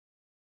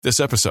This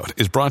episode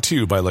is brought to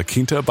you by La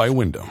Quinta by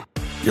Wyndham.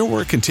 Your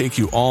work can take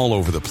you all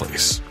over the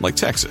place, like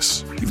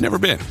Texas. You've never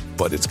been,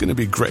 but it's going to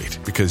be great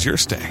because you're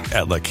staying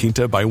at La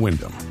Quinta by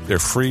Wyndham. Their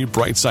free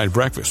Bright Side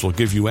breakfast will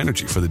give you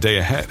energy for the day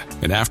ahead.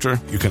 And after,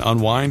 you can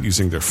unwind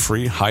using their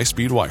free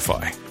high-speed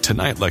Wi-Fi.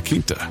 Tonight, La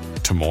Quinta.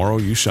 Tomorrow,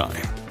 you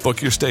shine.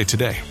 Book your stay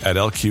today at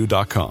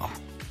LQ.com.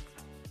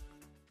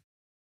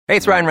 Hey,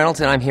 it's Ryan Reynolds,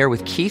 and I'm here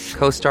with Keith,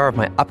 co-star of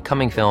my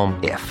upcoming film,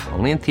 If,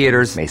 only in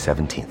theaters May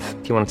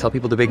 17th. Do you want to tell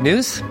people the big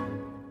news?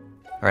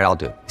 All right, I'll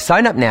do it.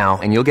 Sign up now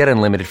and you'll get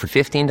unlimited for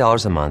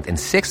 $15 a month and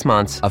 6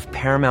 months of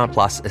Paramount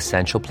Plus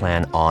Essential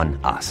Plan on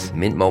us.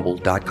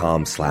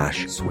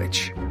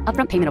 MintMobile.com/switch.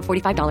 Upfront payment of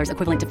 $45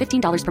 equivalent to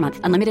 $15 per month.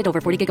 Unlimited over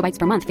 40 gigabytes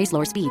per month. Face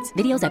lower speeds.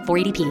 Videos at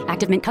 480p.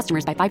 Active Mint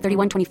customers by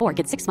 531.24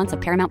 get 6 months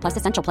of Paramount Plus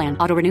Essential Plan.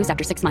 Auto renews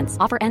after 6 months.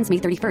 Offer ends May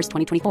 31st,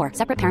 2024.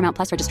 Separate Paramount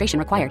Plus registration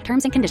required.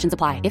 Terms and conditions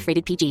apply if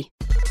rated PG.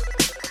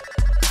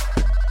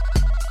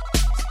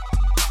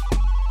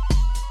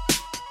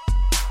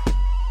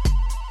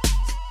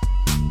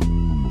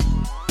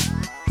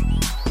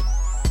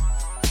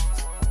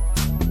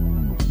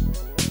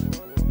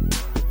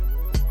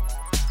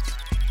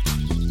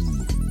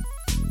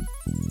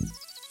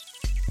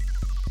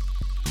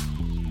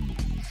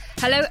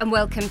 Hello and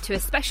welcome to a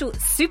special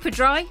Super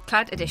Dry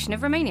clad edition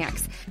of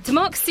Romaniacs. To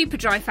mark Super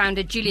Dry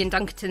founder Julian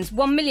Dunkerton's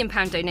 £1 million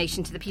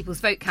donation to the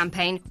People's Vote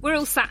campaign, we're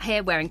all sat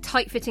here wearing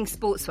tight-fitting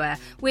sportswear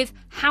with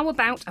 "How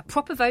about a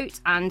proper vote?"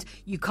 and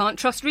 "You can't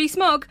trust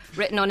Rees-Mogg"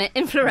 written on it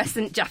in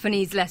fluorescent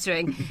Japanese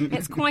lettering.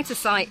 It's quite a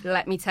sight,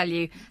 let me tell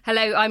you.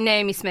 Hello, I'm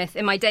Naomi Smith.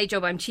 In my day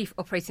job, I'm Chief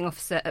Operating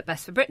Officer at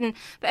Best for Britain,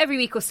 but every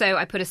week or so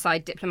I put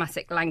aside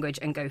diplomatic language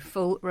and go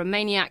full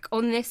Romaniac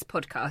on this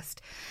podcast.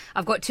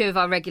 I've got two of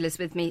our regulars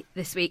with me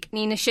this week.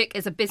 Nina Schick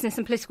is a business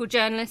and political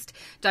journalist,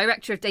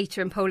 Director of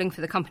Data and Polling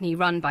for the company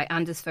run by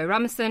Anders Fogh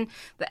Rasmussen,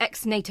 the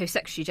ex-NATO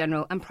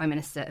Secretary-General and Prime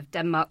Minister of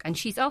Denmark, and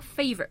she's our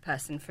favourite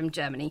person from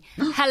Germany.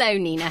 Hello,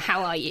 Nina,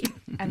 how are you?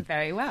 I'm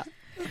very well.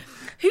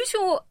 Who's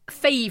your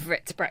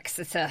favourite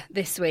Brexiter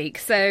this week?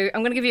 So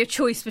I'm going to give you a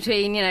choice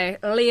between,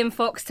 Liam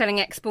Fox telling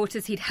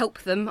exporters he'd help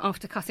them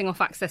after cutting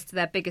off access to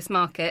their biggest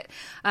market,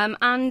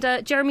 and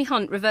Jeremy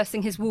Hunt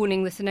reversing his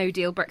warning that a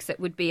no-deal Brexit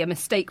would be a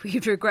mistake we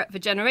would regret for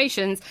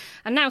generations,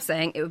 and now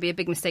saying it would be a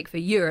big mistake for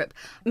Europe,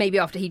 maybe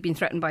after he'd been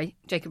threatened by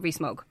Jacob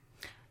Rees-Mogg.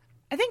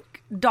 I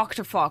think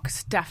Dr.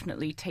 Fox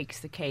definitely takes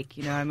the cake.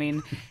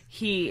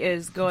 He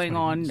is going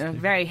on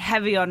very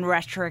heavy on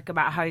rhetoric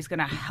about how he's going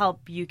to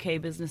help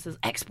UK businesses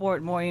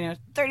export more,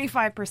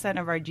 35%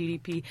 of our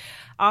GDP,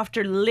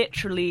 after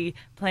literally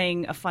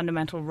playing a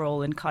fundamental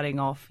role in cutting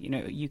off,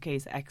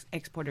 UK's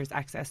exporters'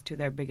 access to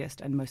their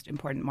biggest and most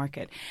important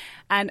market.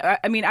 And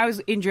I was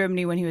in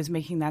Germany when he was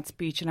making that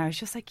speech, and I was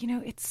just like,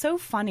 it's so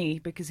funny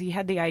because he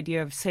had the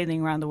idea of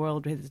sailing around the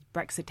world with his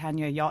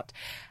Brexitania yacht.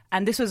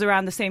 And this was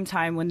around the same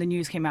time when the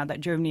news came out that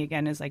Germany,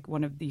 again, is like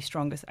one of the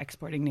strongest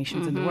exporting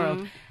nations in the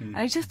world. And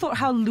I just thought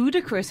how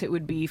ludicrous it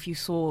would be if you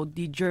saw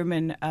the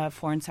German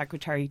foreign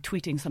secretary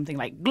tweeting something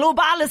like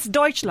 "Globales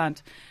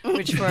Deutschland,"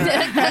 which for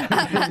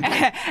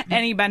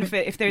any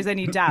benefit, if there's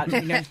any doubt,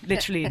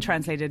 literally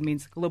translated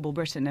means global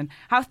Britain. And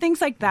how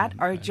things like that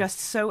are just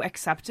so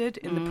accepted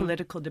in the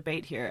political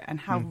debate here, and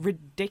how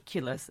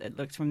ridiculous it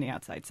looks from the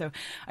outside. So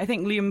I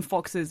think Liam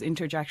Fox's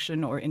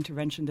intervention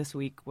this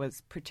week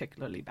was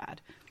particularly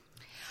bad.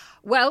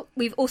 Well,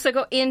 we've also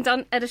got Ian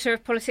Dunn, editor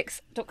of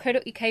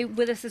politics.co.uk,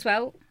 with us as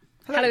well.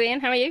 Hello, Ian.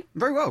 How are you?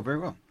 Very well, very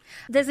well.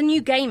 There's a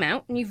new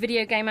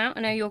video game out. I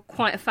know you're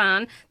quite a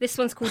fan. This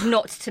one's called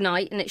Not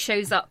Tonight, and it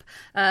shows up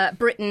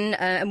Britain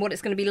and what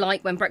it's going to be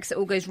like when Brexit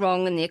all goes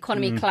wrong and the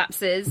economy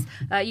collapses.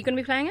 Are you going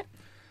to be playing it?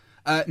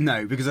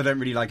 No, because I don't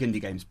really like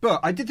indie games. But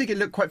I did think it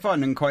looked quite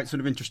fun and quite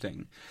sort of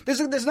interesting. There's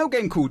an old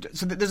game called...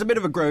 So there's a bit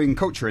of a growing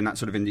culture in that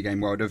sort of indie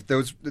game world. There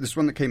was this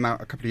one that came out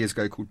a couple of years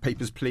ago called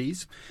Papers,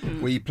 Please,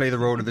 where you play the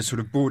role of this sort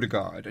of border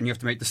guard and you have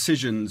to make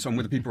decisions on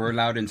whether people are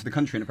allowed into the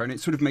country. And apparently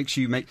it sort of makes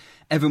you make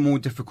ever more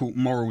difficult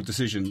moral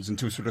decisions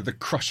until sort of the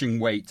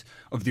crushing weight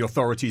of the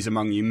authorities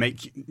among you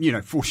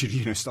force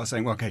you to start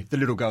saying, well, OK, the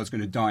little girl's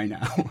going to die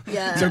now.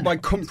 Yeah. So by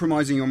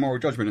compromising your moral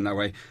judgment in that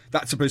way,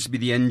 that's supposed to be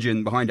the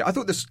engine behind it. I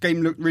thought this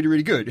game looked really,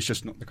 really good. It's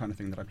just not the kind of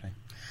thing that I play.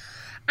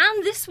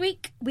 And this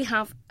week we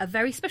have a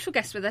very special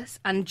guest with us,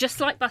 and just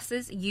like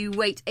buses, you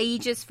wait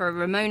ages for a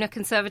Ramona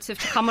Conservative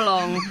to come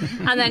along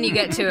and then you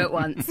get two at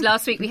once.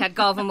 Last week we had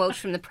Garvan Walsh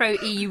from the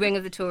pro-EU wing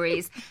of the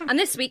Tories, and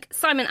this week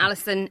Simon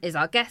Allison is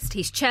our guest.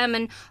 He's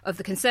chairman of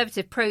the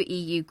Conservative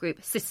pro-EU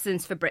group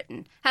Citizens for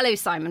Britain. Hello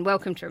Simon,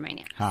 welcome to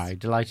Romania. Hi,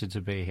 delighted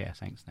to be here.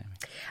 Thanks, Naomi.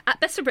 At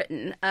Best for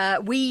Britain,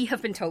 we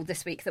have been told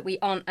this week that we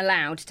aren't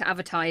allowed to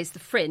advertise the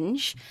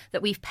fringe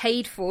that we've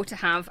paid for to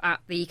have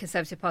at the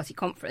Conservative Party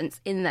conference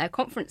in their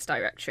conference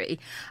directory.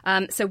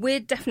 So we're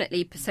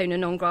definitely persona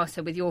non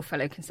grata with your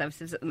fellow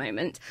Conservatives at the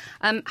moment.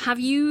 Have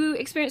you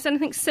experienced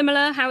anything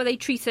similar? How are they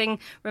treating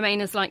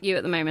Remainers like you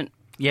at the moment?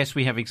 Yes,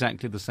 we have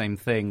exactly the same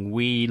thing.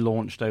 We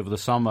launched over the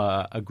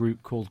summer a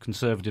group called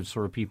Conservatives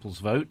for a People's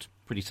Vote,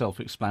 pretty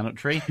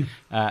self-explanatory,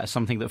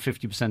 something that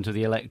 50% of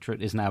the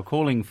electorate is now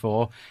calling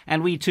for.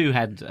 And we too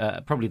had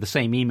probably the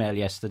same email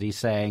yesterday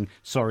saying,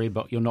 sorry,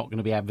 but you're not going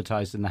to be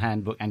advertised in the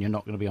handbook and you're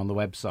not going to be on the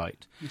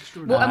website.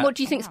 And what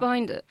do you think's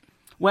behind it?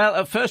 Well,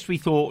 at first we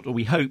thought, or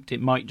we hoped, it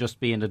might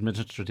just be an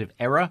administrative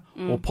error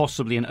or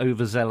possibly an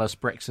overzealous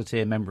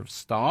Brexiteer member of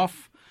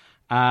staff.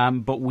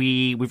 But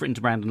we've written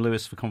to Brandon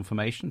Lewis for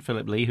confirmation.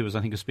 Philip Lee, who was,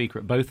 I think, a speaker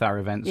at both our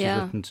events,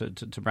 has written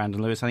to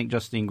Brandon Lewis. I think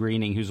Justine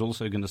Greening, who's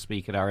also going to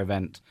speak at our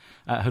event,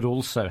 has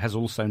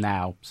also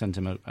now sent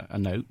him a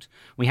note.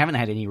 We haven't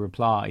had any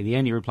reply. The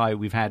only reply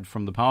we've had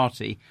from the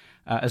party,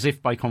 as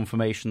if by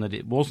confirmation that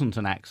it wasn't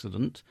an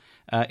accident,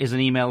 is an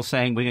email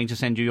saying we're going to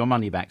send you your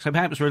money back. So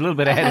perhaps we're a little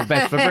bit ahead of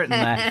Best for Britain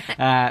there,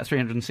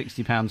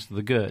 £360 to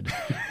the good.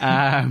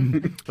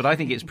 But I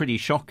think it's pretty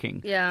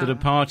shocking that a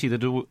party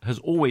that has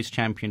always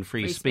championed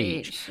free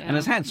speech and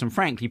has had some,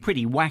 frankly,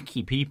 pretty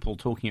wacky people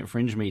talking at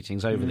fringe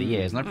meetings over the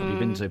years, and I've probably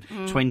been to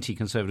 20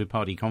 Conservative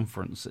Party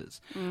conferences,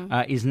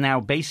 is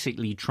now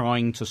basically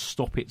trying to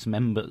stop its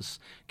members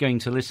going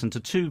to listen to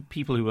two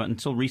people who were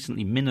until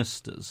recently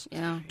ministers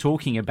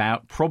talking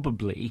about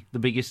probably the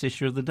biggest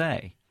issue of the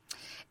day.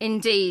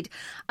 Indeed.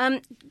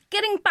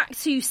 Getting back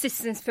to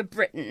Citizens for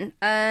Britain,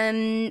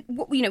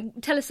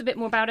 tell us a bit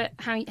more about it,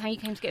 how you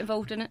came to get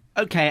involved in it.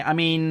 OK, I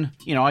mean,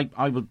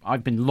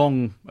 I've been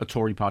long a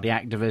Tory party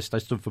activist. I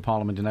stood for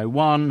Parliament in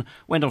 2001,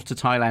 went off to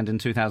Thailand in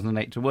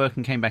 2008 to work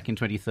and came back in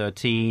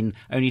 2013,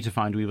 only to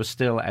find we were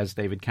still, as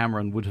David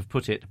Cameron would have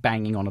put it,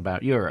 banging on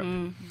about Europe.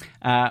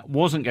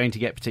 Wasn't going to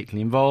get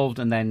particularly involved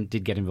and then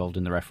did get involved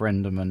in the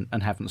referendum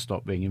and haven't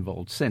stopped being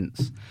involved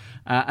since.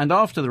 And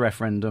after the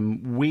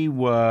referendum, we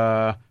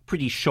were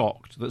pretty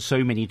shocked that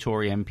so many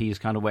Tory MPs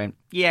kind of went,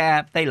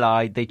 yeah, they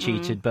lied, they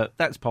cheated, but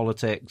that's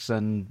politics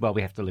and, well,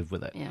 we have to live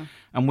with it. Yeah.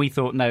 And we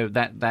thought, no,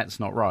 that's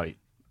not right.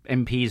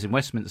 MPs in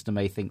Westminster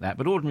may think that,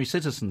 but ordinary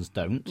citizens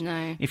don't.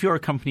 No. If you're a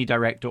company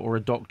director or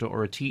a doctor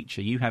or a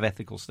teacher, you have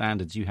ethical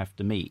standards you have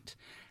to meet.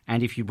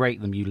 And if you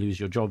break them, you lose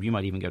your job. You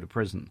might even go to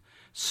prison.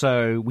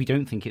 So we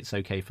don't think it's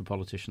okay for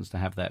politicians to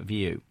have that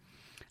view.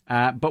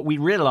 But we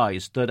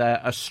realised that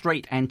a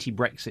straight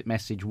anti-Brexit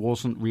message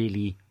wasn't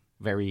really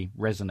very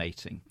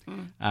resonating.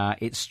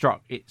 It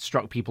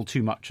struck people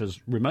too much as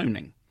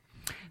Ramoning.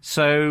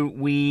 So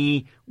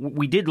we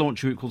did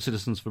launch a group called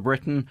Citizens for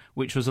Britain,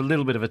 which was a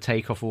little bit of a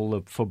take off all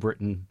the For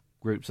Britain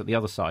groups that the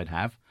other side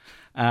have.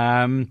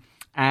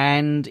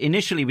 And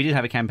initially we did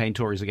have a campaign,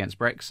 Tories Against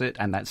Brexit,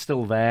 and that's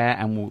still there,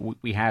 and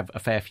we have a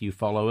fair few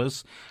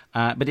followers.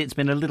 But it's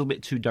been a little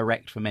bit too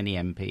direct for many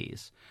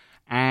MPs.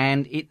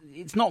 And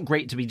it's not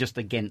great to be just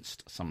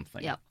against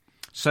something. Yep.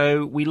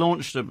 So we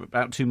launched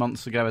about 2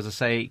 months ago, as I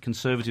say,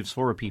 Conservatives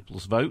for a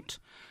People's Vote.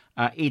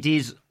 It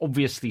is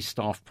obviously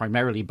staffed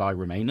primarily by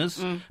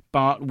Remainers,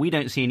 but we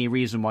don't see any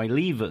reason why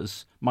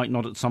Leavers might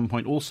not at some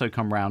point also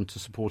come round to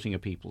supporting a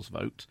People's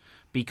Vote,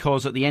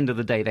 because at the end of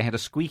the day they had a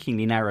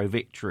squeakingly narrow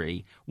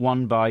victory,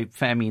 won by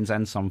fair means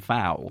and some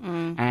foul.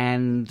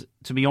 And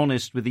to be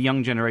honest, with the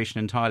young generation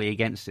entirely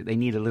against it, they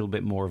need a little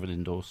bit more of an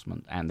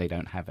endorsement, and they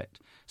don't have it.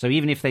 So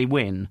even if they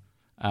win,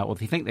 or if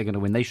they think they're going to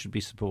win, they should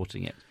be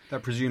supporting it.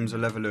 That presumes a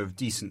level of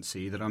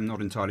decency that I'm not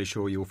entirely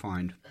sure you'll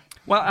find.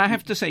 Well, I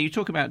have to say, you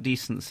talk about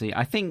decency.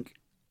 I think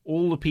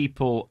all the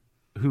people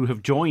who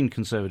have joined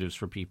Conservatives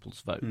for a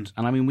People's Vote,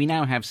 and I mean, we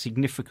now have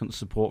significant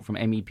support from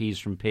MEPs,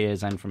 from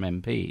peers and from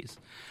MPs.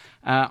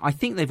 I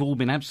think they've all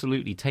been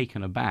absolutely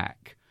taken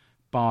aback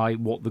by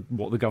what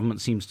the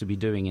government seems to be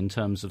doing in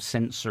terms of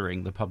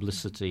censoring the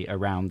publicity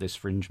around this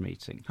fringe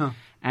meeting.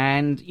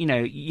 And,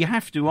 you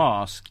have to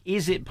ask,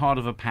 is it part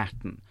of a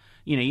pattern?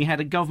 You had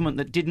a government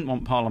that didn't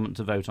want Parliament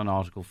to vote on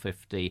Article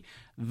 50,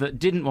 that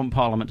didn't want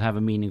Parliament to have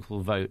a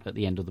meaningful vote at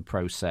the end of the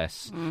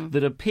process,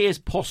 that appears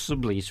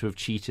possibly to have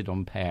cheated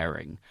on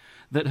pairing,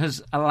 that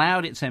has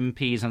allowed its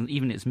MPs and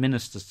even its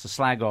ministers to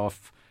slag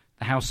off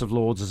the House of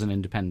Lords as an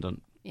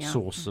independent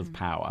source of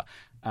power,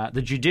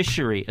 the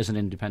judiciary as an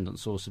independent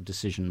source of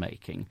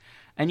decision-making.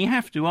 And you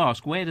have to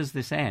ask, where does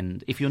this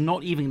end if you're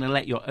not even going to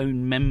let your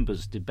own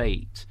members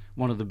debate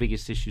one of the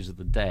biggest issues of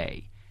the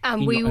day?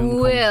 And we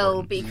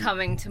will be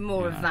coming to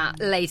more of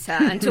that later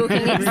and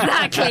talking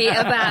exactly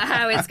about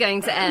how it's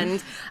going to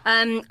end.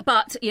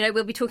 But,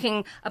 we'll be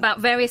talking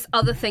about various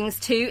other things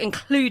too,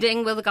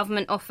 including will the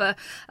government offer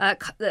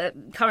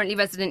currently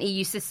resident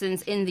EU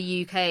citizens in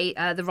the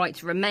UK the right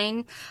to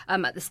remain.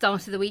 At the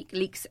start of the week,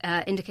 leaks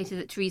indicated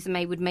that Theresa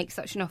May would make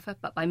such an offer,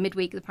 but by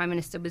midweek the Prime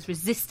Minister was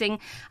resisting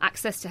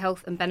access to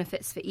health and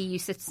benefits for EU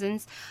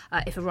citizens.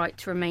 If a right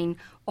to remain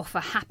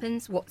offer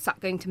happens, what's that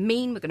going to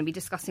mean? We're going to be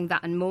discussing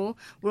that and more.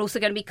 We're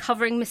also going to be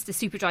covering Mr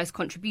Superdry's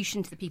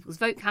contribution to the People's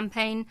Vote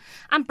campaign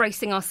and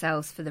bracing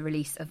ourselves for the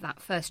release of that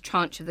first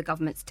tranche of the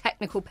government's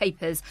technical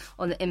papers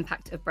on the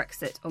impact of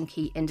Brexit on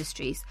key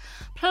industries.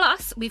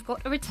 Plus, we've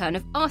got a return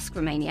of Ask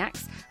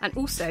Remainiacs and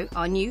also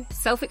our new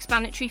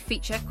self-explanatory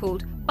feature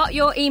called But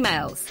Your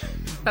Emails.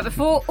 But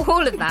before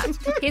all of that,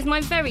 here's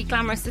my very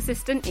glamorous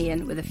assistant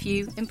Ian with a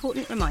few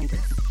important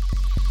reminders.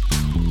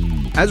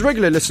 As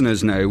regular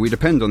listeners know, we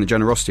depend on the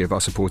generosity of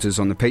our supporters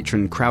on the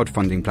Patreon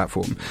crowdfunding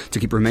platform to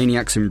keep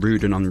Romaniacs in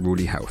rude and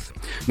unruly health.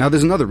 Now,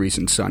 there's another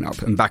reason to sign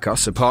up and back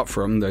us apart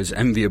from those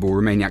enviable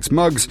Romaniacs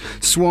mugs,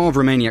 suave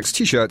Romaniacs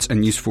t-shirts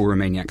and useful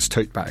Romaniacs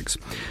tote bags.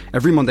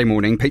 Every Monday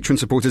morning, Patreon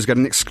supporters get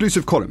an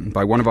exclusive column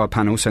by one of our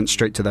panel sent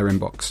straight to their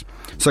inbox.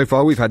 So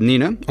far, we've had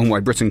Nina on why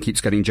Britain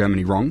keeps getting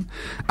Germany wrong,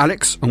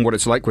 Alex on what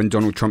it's like when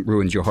Donald Trump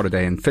ruins your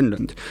holiday in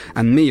Finland,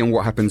 and me on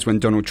what happens when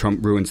Donald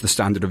Trump ruins the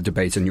standard of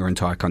debate in your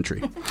entire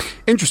country.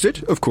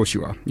 Interested? Of course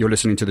you are. You're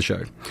listening to the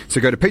show. So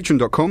go to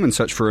patreon.com and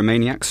search for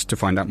Romaniacs to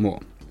find out more.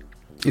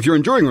 If you're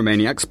enjoying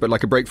Romaniacs, but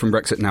like a break from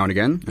Brexit now and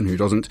again, and who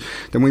doesn't,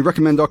 then we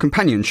recommend our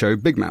companion show,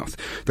 Big Mouth,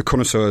 the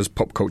Connoisseur's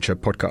Pop Culture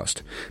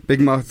podcast. Big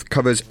Mouth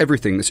covers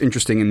everything that's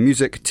interesting in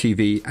music,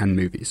 TV, and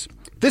movies.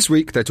 This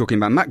week, they're talking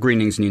about Matt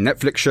Groening's new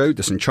Netflix show,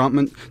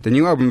 Disenchantment, the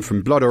new album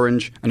from Blood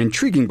Orange, an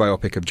intriguing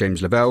biopic of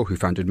James Lavelle, who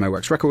founded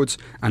Mowax Records,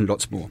 and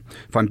lots more.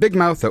 Find Big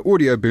Mouth at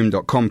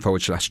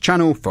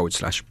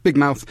audioboom.com/channel/Big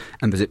Mouth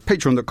and visit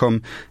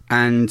patreon.com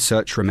and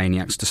search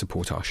Romaniacs to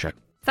support our show.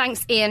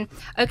 Thanks, Ian.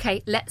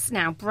 OK, let's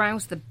now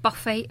browse the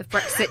buffet of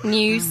Brexit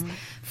news.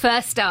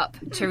 First up,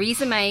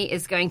 Theresa May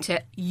is going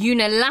to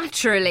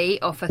unilaterally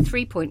offer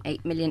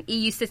 3.8 million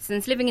EU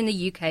citizens living in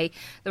the UK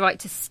the right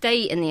to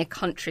stay in the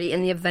country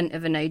in the event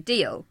of a no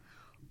deal.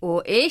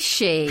 Or is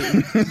she?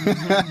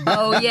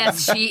 Oh,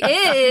 yes, she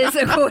is,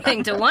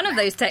 according to one of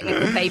those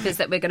technical papers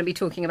that we're going to be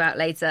talking about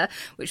later,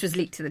 which was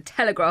leaked to The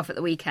Telegraph at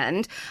the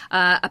weekend.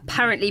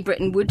 Apparently,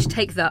 Britain would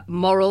take the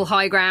moral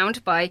high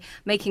ground by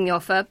making the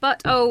offer,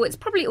 but, it's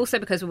probably also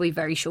because we'll be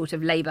very short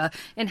of labour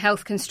in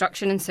health,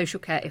 construction and social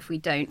care if we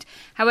don't.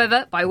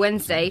 However, by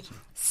Wednesday,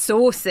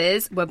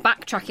 sources were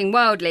backtracking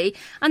wildly,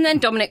 and then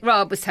Dominic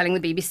Raab was telling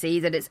the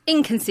BBC that it's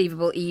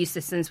inconceivable EU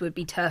citizens would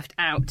be turfed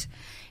out.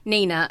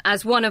 Nina,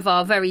 as one of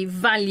our very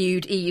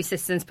valued EU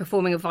citizens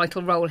performing a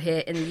vital role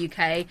here in the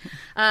UK,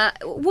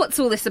 what's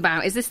all this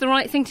about? Is this the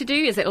right thing to do?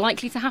 Is it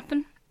likely to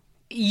happen?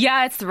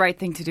 Yeah, it's the right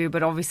thing to do,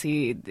 but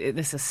obviously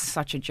this is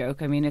such a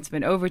joke. I mean, it's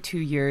been over 2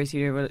 years.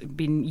 You've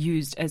been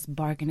used as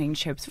bargaining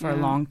chips for a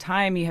long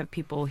time. You have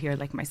people here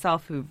like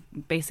myself who've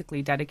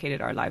basically dedicated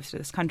our lives to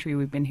this country.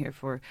 We've been here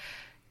for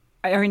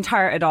our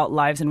entire adult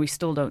lives, and we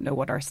still don't know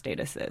what our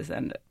status is.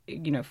 And,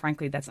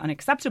 frankly, that's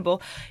unacceptable.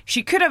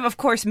 She could have, of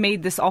course,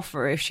 made this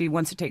offer if she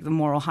wants to take the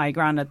moral high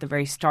ground at the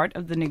very start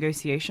of the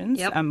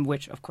negotiations,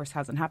 which, of course,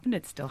 hasn't happened.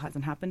 It still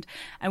hasn't happened.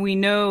 And we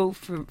know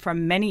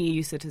from many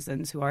EU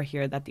citizens who are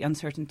here that the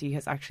uncertainty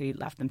has actually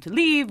left them to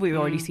leave. We've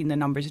already seen the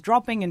numbers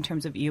dropping in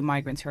terms of EU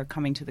migrants who are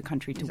coming to the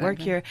country to work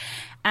here.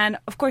 And,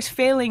 of course,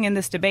 failing in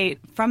this debate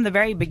from the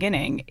very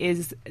beginning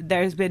is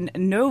there's been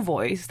no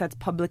voice that's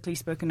publicly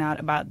spoken out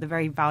about the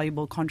very valuable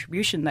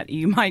contribution that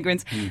EU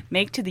migrants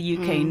make to the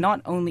UK,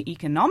 not only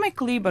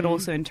economically, but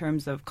also in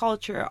terms of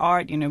culture,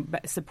 art,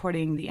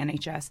 supporting the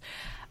NHS.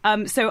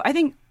 So I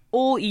think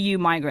all EU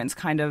migrants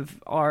kind of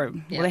are,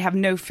 they have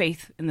no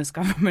faith in this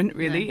government,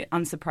 really,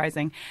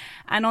 unsurprising.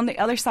 And on the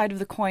other side of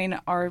the coin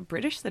are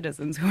British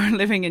citizens who are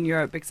living in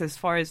Europe, because as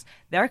far as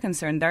they're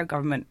concerned, their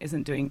government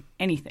isn't doing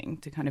anything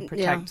to kind of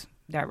protect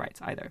their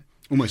rights either.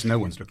 Almost no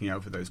one's looking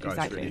out for those guys,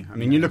 really. I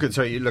mean, you look at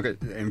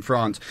in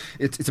France,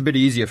 it's a bit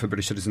easier for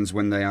British citizens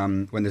when they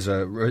when there's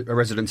a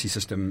residency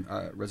system,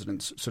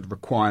 residence sort of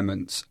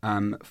requirements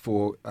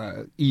for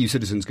EU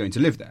citizens going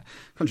to live there.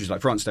 Countries like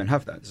France don't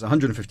have that. There's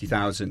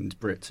 150,000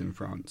 Brits in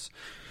France.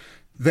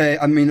 At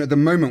the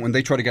moment when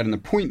they try to get an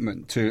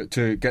appointment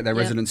to get their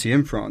residency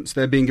in France,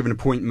 they're being given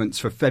appointments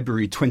for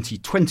February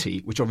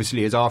 2020, which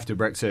obviously is after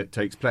Brexit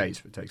takes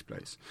place.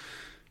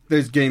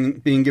 There's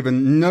being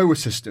given no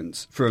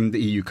assistance from the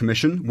EU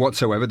Commission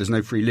whatsoever. There's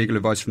no free legal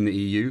advice from the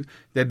EU.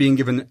 They're being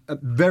given a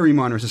very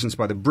minor assistance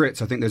by the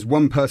Brits. I think there's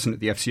one person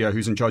at the FCO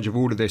who's in charge of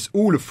all of this,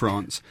 all of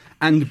France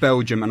and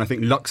Belgium and I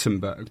think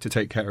Luxembourg to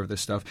take care of this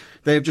stuff.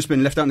 They have just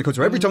been left out in the cold.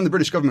 So every time the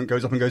British government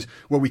goes up and goes,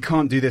 well, we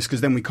can't do this because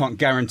then we can't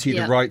guarantee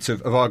the rights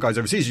of our guys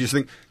overseas, you just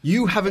think,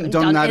 you haven't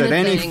done that at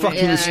any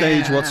fucking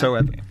stage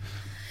whatsoever.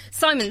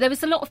 Simon, there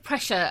was a lot of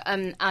pressure,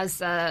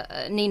 as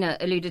Nina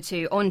alluded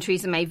to, on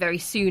Theresa May very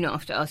soon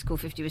after Article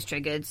 50 was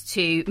triggered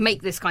to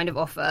make this kind of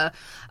offer.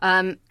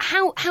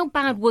 How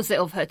bad was it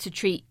of her to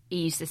treat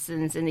EU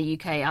citizens in the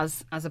UK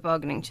as a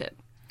bargaining chip?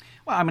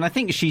 Well, I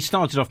think she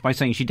started off by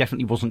saying she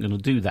definitely wasn't going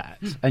to do that.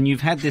 And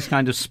you've had this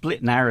kind of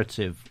split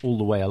narrative all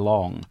the way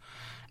along.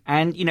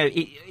 And,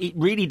 it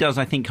really does,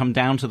 I think, come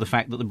down to the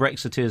fact that the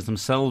Brexiteers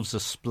themselves are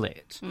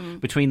split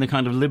between the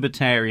kind of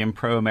libertarian,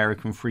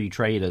 pro-American free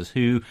traders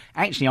who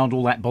actually aren't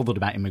all that bothered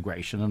about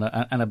immigration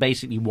and are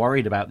basically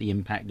worried about the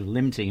impact of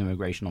limiting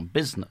immigration on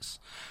business.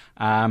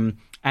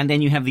 And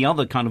then you have the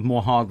other kind of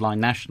more hardline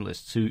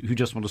nationalists who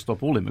just want to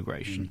stop all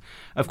immigration.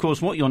 Of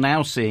course, what you're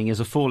now seeing is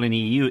a fall in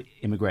EU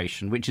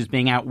immigration, which is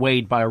being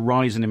outweighed by a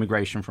rise in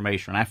immigration from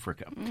Asia and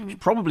Africa, which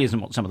probably isn't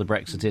what some of the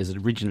Brexiteers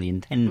had originally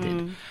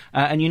intended.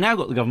 And you now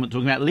got the government government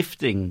talking about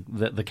lifting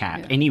the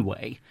cap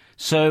anyway.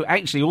 So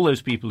actually, all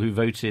those people who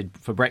voted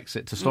for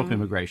Brexit to stop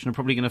immigration are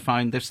probably going to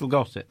find they've still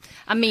got it.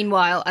 And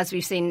meanwhile, as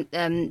we've seen,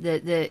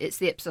 it's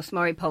the Ipsos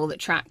Mori poll that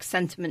tracks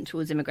sentiment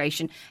towards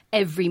immigration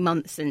every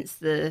month since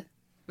the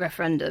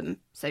referendum.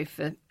 So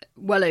for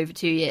well over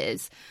 2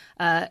 years,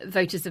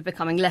 voters are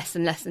becoming less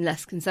and less and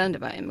less concerned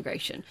about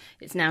immigration.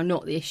 It's now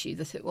not the issue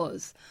that it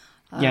was.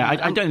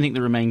 I don't think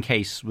the Remain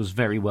case was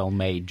very well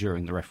made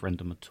during the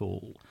referendum at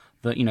all.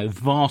 That,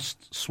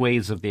 vast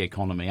swathes of the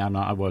economy.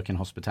 I work in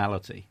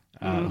hospitality.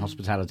 The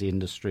hospitality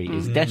industry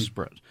is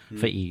desperate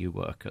for EU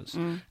workers.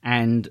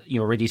 And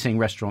you're already seeing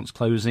restaurants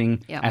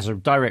closing as a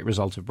direct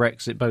result of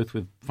Brexit, both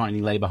with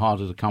finding labour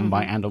harder to come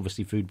by and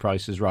obviously food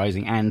prices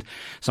rising and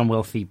some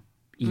wealthy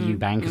EU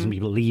bankers and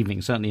people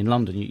leaving. Certainly in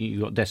London,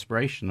 you've got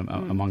desperation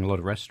among a lot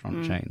of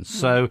restaurant chains.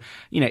 So,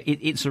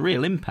 it's a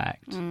real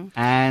impact.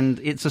 And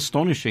it's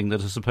astonishing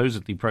that a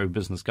supposedly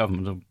pro-business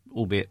government,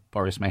 albeit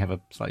Boris may have a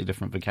slightly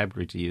different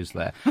vocabulary to use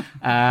there,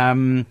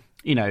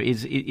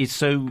 is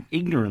so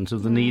ignorant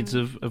of the needs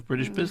of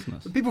British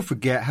business. But people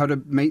forget how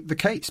to make the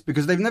case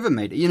because they've never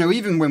made it.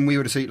 Even when we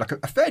were to see like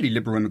a fairly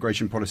liberal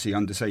immigration policy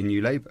under, say,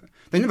 New Labour,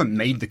 they never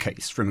made the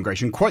case for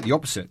immigration. Quite the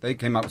opposite. They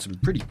came out with some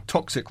pretty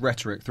toxic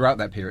rhetoric throughout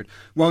that period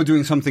while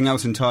doing something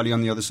else entirely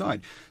on the other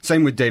side.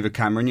 Same with David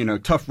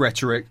Cameron, tough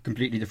rhetoric,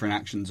 completely different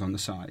actions on the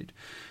side.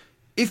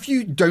 If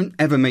you don't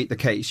ever make the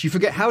case, you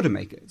forget how to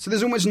make it. So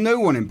there's almost no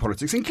one in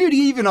politics, including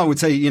even, I would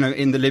say,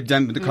 in the Lib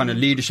Dem, the kind of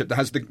leadership that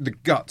has the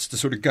guts to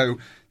sort of go,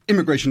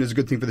 immigration is a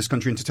good thing for this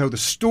country and to tell the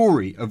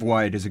story of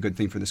why it is a good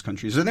thing for this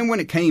country. So then when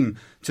it came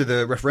to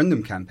the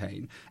referendum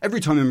campaign,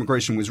 every time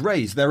immigration was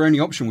raised, their only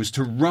option was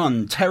to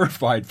run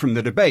terrified from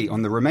the debate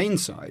on the Remain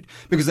side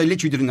because they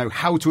literally didn't know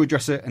how to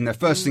address it and their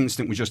first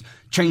instinct was just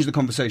change the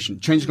conversation.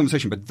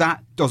 But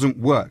that doesn't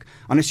work.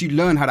 Unless you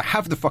learn how to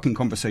have the fucking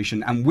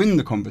conversation and win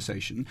the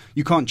conversation,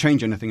 you can't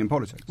change anything in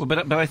politics. Well,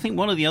 but I think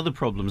one of the other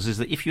problems is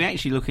that if you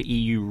actually look at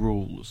EU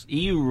rules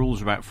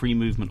are about free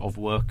movement of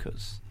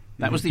workers.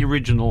 That was the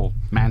original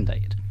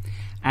mandate.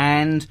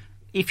 And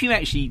if you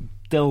actually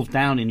delve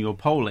down in your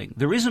polling,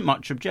 there isn't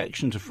much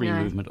objection to free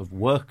movement of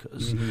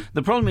workers.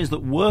 The problem is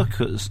that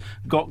workers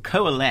got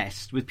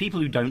coalesced with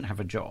people who don't have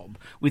a job,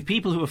 with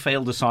people who are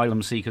failed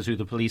asylum seekers who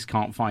the police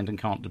can't find and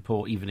can't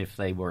deport even if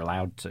they were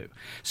allowed to.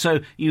 So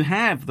you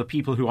have the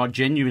people who are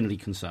genuinely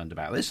concerned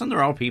about this, and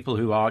there are people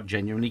who are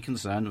genuinely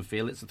concerned and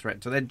feel it's a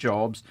threat to their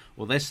jobs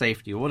or their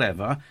safety or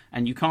whatever,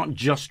 and you can't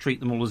just treat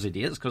them all as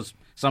idiots because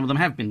some of them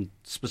have been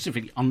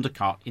specifically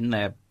undercut in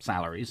their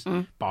salaries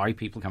by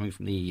people coming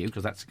from the EU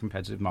because that's a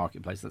competitive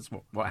marketplace. That's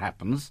what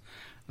happens.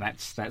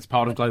 That's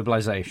part of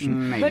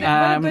globalisation.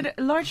 But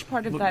a large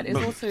part of that is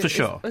also... For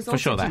sure. Is for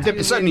sure that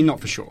It's certainly not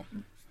for sure.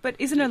 But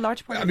isn't a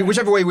large part of that...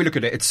 whichever way we look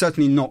at it, it's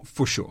certainly not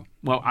for sure.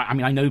 Well,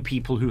 I know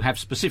people who have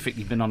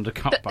specifically been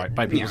undercut by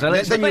people. Yeah. So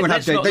let's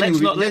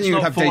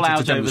not fall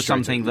out over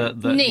something that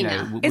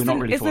we're not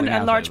really Isn't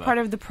a large part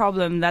of the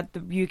problem that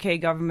the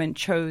UK government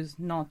chose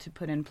not to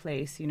put in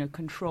place,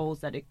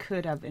 controls that it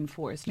could have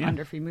enforced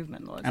under free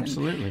movement laws?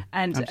 Absolutely.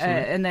 And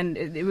then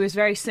it was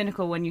very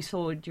cynical when you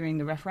saw during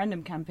the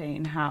referendum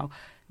campaign how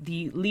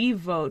the Leave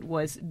vote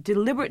was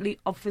deliberately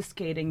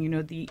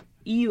obfuscating, the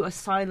EU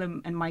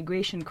asylum and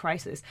migration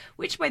crisis,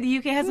 which by the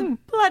UK has a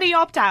bloody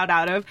opt-out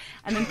out of,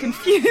 and then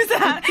confuse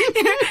that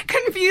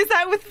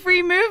with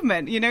free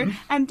movement,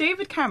 And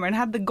David Cameron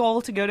had the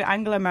goal to go to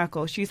Angela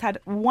Merkel. She's had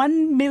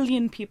 1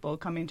 million people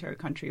come into her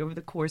country over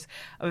the course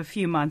of a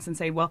few months and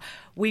say, well,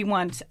 we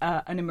want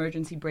an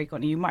emergency break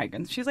on EU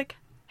migrants. She's like,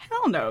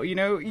 hell no,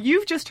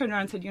 you've just turned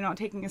around and said you're not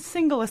taking a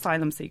single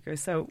asylum seeker,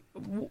 so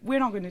we're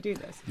not going to do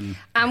this.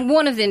 And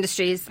one of the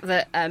industries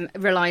that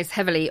relies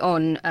heavily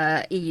on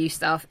EU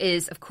staff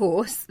is, of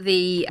course,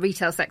 the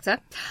retail sector,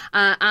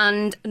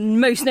 and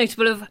most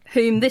notable of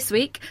whom this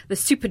week, the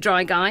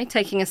Superdry guy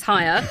taking us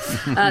higher,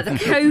 the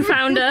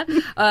co-founder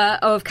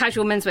of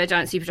casual menswear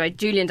giant Superdry,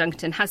 Julian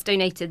Dunkerton, has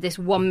donated this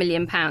 £1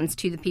 million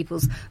to the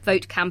People's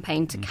Vote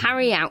campaign to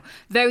carry out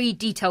very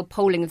detailed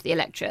polling of the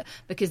electorate,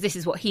 because this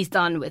is what he's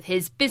done with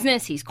his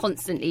business. He's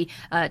constantly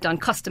done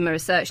customer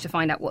research to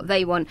find out what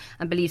they want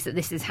and believes that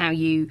this is how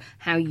you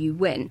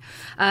win.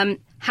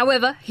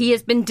 However, he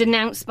has been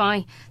denounced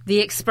by The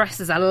Express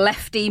as a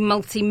lefty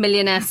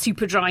multi-millionaire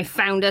Superdry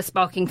founder,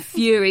 sparking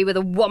fury with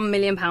a £1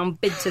 million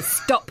bid to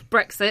stop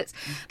Brexit.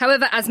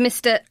 However, as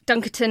Mr.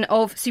 Dunkerton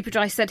of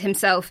Superdry said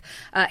himself,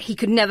 he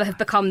could never have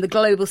become the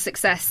global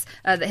success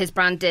that his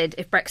brand did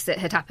if Brexit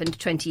had happened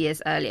 20 years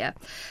earlier.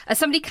 As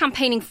somebody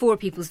campaigning for a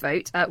People's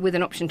Vote with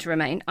an option to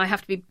remain, I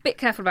have to be a bit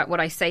careful about what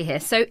I say here.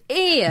 So,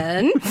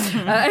 Ian,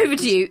 over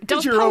to you.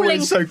 You're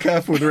always so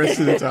careful the rest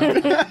of the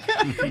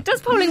time.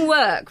 Does polling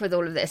work with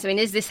all of this? I mean,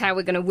 is this how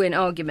we're going to win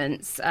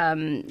arguments?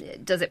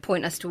 Does it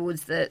point us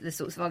towards the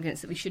sorts of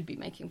arguments that we should be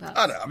making, perhaps?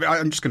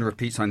 I'm just going to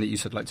repeat something that you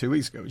said like 2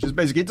 weeks ago, which is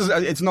basically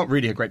it's not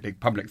really a great big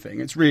public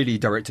thing. It's really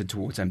directed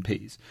towards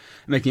MPs,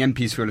 making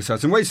MPs feel a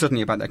certain way,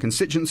 certainly about their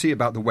constituency,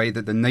 about the way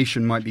that the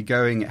nation might be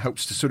going. It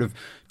helps to sort of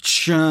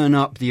churn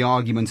up the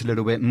argument a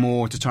little bit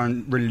more to try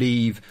and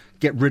relieve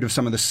get rid of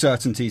some of the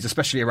certainties,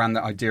 especially around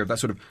that idea of that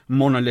sort of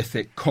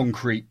monolithic,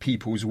 concrete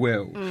people's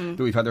will that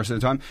we've had the rest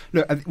of the time.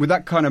 Look, with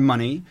that kind of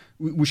money,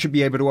 we should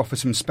be able to offer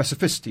some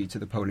specificity to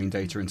the polling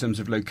data in terms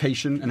of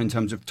location and in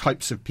terms of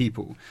types of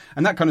people.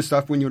 And that kind of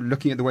stuff, when you're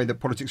looking at the way that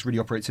politics really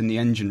operates in the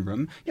engine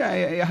room,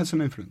 it has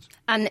some influence.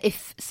 And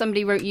if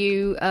somebody wrote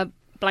you a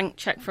blank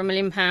cheque for £1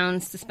 million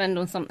to spend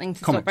on something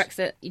to stop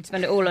Brexit, you'd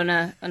spend it all on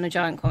a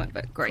giant comic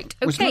book. Great. Okay.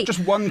 Well, it's not just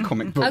one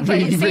comic book,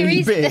 Okay,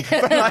 really big.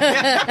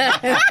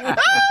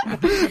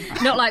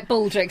 Not like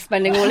Baldrick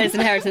spending all his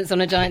inheritance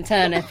on a giant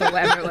turnip or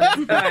whatever it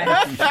was.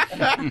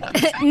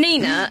 Right.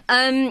 Nina,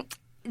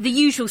 the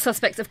usual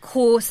suspects, of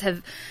course,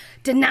 have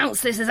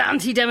denounced this as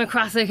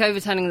anti-democratic,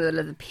 overturning the will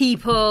of the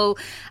people.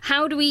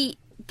 How do we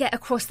get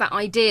across that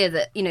idea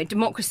that,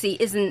 democracy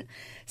isn't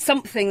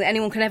something that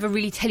anyone can ever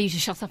really tell you to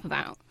shut up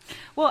about?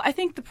 Well, I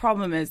think the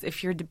problem is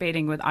if you're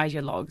debating with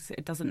ideologues,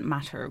 it doesn't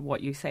matter what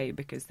you say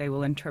because they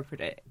will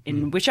interpret it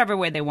in whichever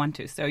way they want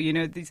to. So,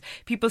 these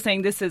people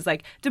saying this is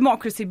like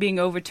democracy being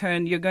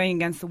overturned, you're going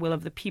against the will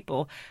of the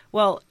people.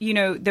 Well,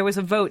 there was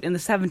a vote in the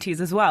 70s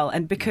as well.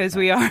 And because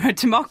we are a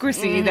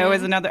democracy, there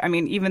was another. I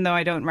mean, even though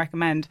I don't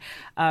recommend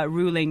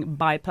ruling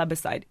by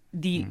plebiscite,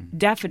 the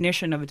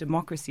definition of a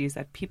democracy is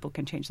that people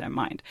can change their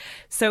mind.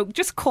 So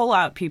just call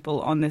out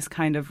people on this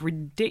kind of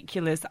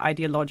ridiculous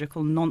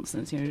ideological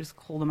nonsense, just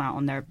call them out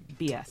on their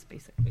BS,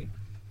 basically.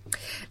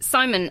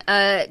 Simon,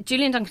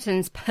 Julian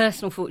Dunkerton's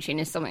personal fortune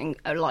is something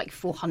like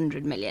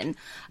 400 million.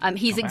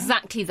 He's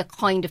exactly the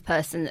kind of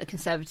person that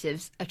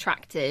Conservatives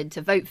attracted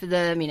to vote for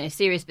them,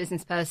 serious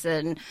business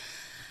person.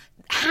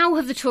 How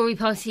have the Tory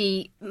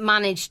party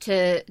managed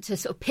to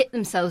sort of pit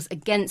themselves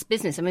against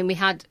business? I mean, we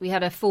had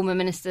a former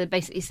minister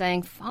basically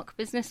saying "fuck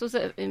business," was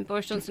it, in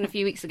Boris Johnson a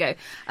few weeks ago?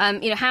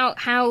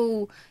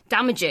 How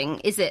damaging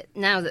is it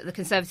now that the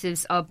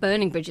Conservatives are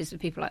burning bridges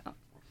with people like that?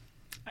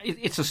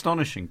 It's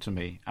astonishing to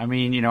me. I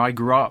mean, I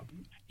grew up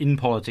in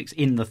politics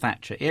in the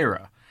Thatcher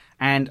era.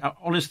 And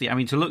honestly, I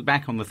mean, to look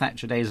back on the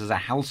Thatcher days as a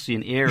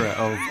halcyon era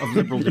of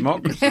liberal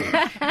democracy,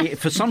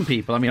 for some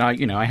people, I mean,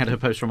 I had her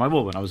poster on my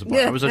wall when I was a boy.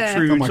 I was a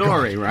true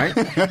Tory, right?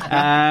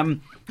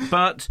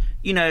 But,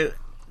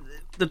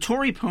 the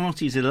Tory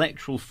party's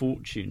electoral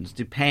fortunes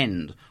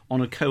depend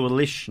on a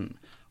coalition.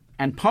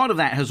 And part of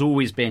that has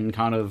always been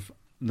kind of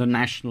the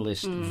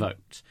nationalist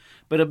vote.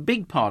 But a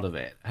big part of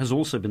it has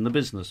also been the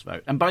business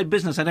vote. And by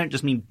business, I don't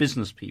just mean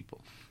business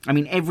people. I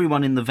mean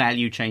everyone in the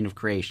value chain of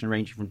creation,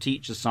 ranging from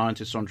teachers,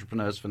 scientists,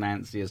 entrepreneurs,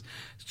 financiers,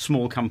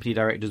 small company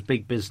directors,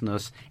 big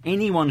business,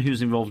 anyone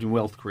who's involved in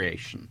wealth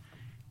creation.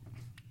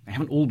 They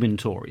haven't all been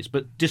Tories,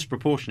 but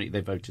disproportionately they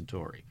voted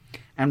Tory.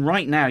 And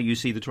right now you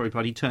see the Tory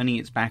party turning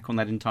its back on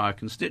that entire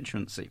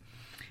constituency.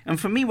 And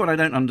for me, what I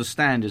don't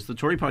understand is the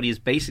Tory party is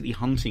basically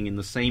hunting in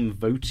the same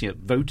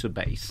voter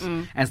base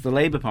as the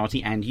Labour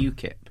Party and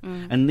UKIP.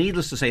 And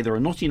needless to say, there are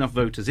not enough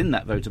voters in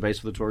that voter base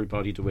for the Tory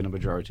party to win a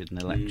majority in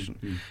an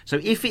election. So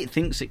if it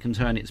thinks it can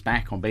turn its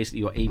back on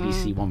basically your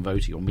ABC1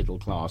 voter, your middle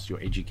class, your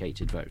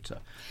educated voter,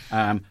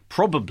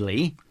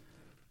 probably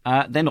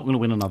they're not going to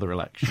win another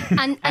election.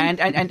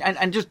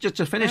 And just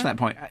to finish that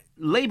point,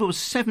 Labour was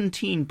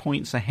 17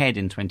 points ahead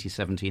in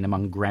 2017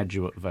 among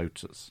graduate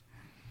voters.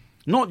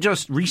 Not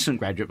just recent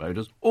graduate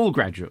voters, all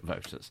graduate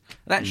voters.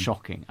 That's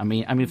shocking. I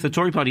mean, if the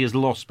Tory party has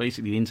lost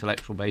basically the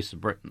intellectual base of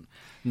Britain,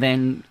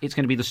 then it's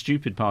going to be the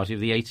stupid party of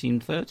the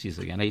 1830s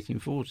again,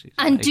 1840s.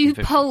 And do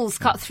polls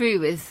cut through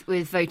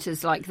with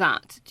voters like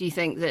that? Do you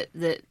think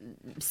that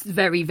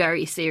very,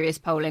 very serious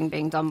polling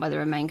being done by the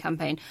Remain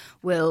campaign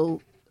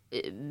will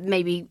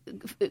maybe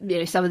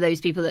some of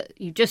those people that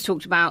you just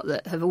talked about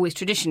that have always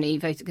traditionally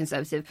voted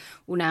Conservative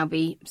will now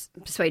be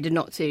persuaded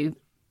not to,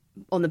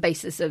 on the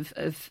basis of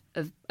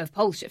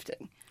poll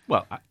shifting?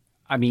 Well,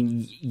 I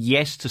mean,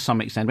 yes, to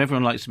some extent.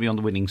 Everyone likes to be on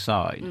the winning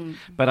side.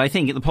 But I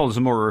think the polls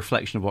are more a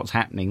reflection of what's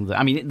happening.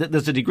 I mean,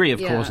 there's a degree of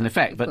cause and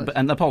effect,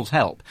 and the polls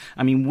help.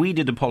 I mean, we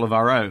did a poll of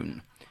our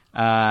own,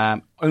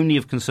 only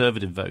of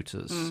Conservative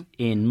voters,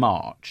 in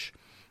March.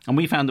 And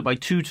we found that by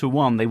 2 to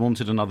 1, they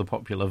wanted another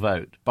popular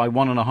vote. By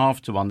 1.5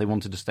 to 1, they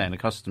wanted to stay in a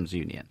customs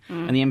union.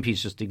 And the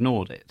MPs just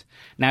ignored it.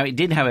 Now, it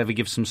did, however,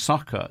 give some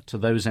succour to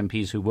those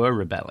MPs who were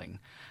rebelling.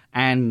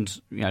 And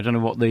I don't know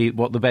what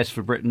the Best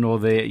for Britain or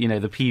the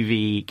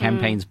PV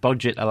campaign's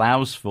budget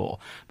allows for,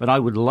 but I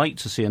would like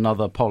to see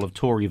another poll of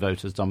Tory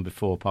voters done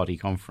before party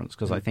conference,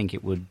 because I think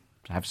it would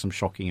have some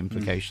shocking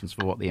implications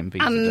for what the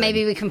MPs are doing.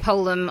 Maybe we can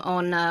poll them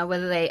on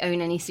whether they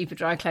own any super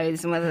dry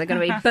clothes and whether they're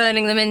going to be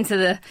burning them into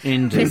the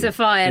piss of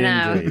fire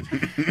now.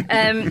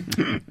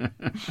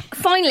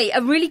 Finally,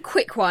 a really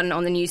quick one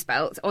on the news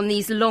belt on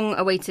these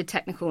long-awaited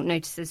technical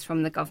notices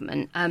from the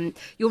government.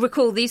 You'll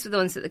recall these were the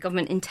ones that the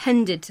government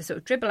intended to sort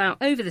of dribble out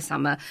over the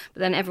summer, but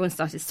then everyone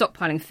started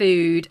stockpiling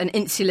food and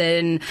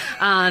insulin,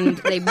 and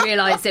they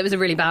realised it was a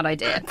really bad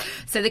idea.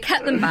 So they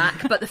kept them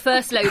back, but the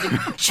first load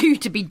are due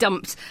to be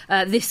dumped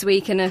this week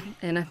week in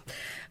a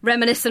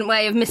reminiscent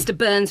way of Mr.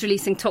 Burns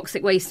releasing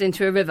toxic waste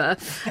into a river.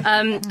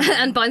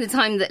 And by the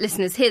time that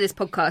listeners hear this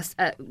podcast,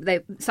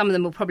 some of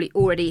them will probably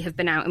already have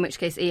been out, in which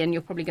case, Ian,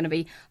 you're probably going to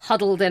be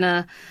huddled in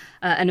an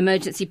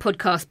emergency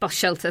podcast bus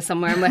shelter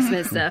somewhere in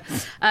Westminster.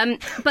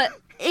 But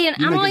Ian,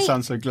 you make it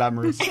sound so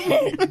glamorous.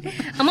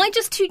 Am I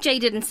just too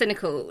jaded and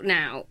cynical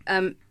now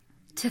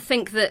to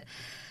think that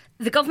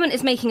the government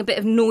is making a bit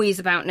of noise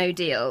about No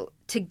Deal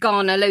to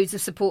garner loads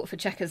of support for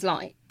Chequers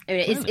Light? I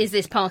mean, is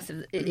this part of?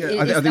 Are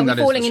we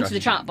falling into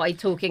the trap by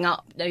talking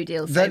up No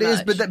Deal so That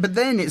is, much? but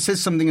then it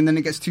says something and then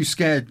it gets too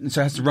scared and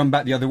so it has to run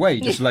back the other way.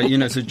 Just like,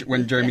 so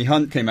when Jeremy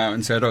Hunt came out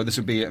and said, this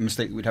would be a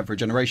mistake that we'd have for a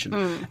generation.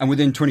 And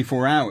within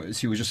 24 hours,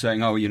 he was just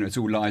saying, it's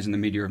all lies and the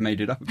media have made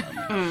it up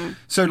about me.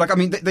 So,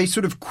 they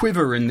sort of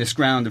quiver in this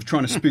ground of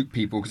trying to spook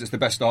people because it's the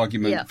best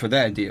argument for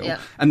their deal. Yeah.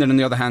 And then on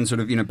the other hand,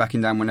 sort of,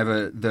 backing down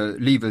whenever the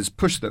levers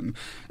push them.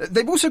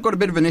 They've also got a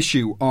bit of an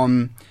issue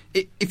on...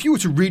 If you were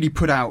to really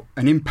put out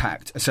an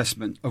impact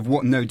assessment of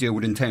what No Deal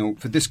would entail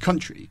for this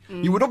country,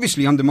 you would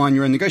obviously undermine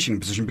your own negotiating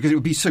position because it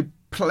would be so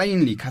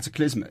plainly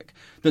cataclysmic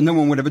that no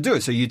one would ever do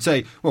it. So you'd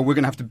say, well, we're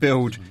going to have to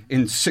build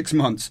in 6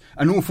 months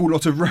an awful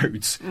lot of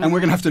roads and we're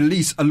going to have to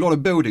lease a lot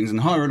of buildings and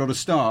hire a lot of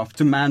staff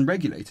to man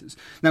regulators.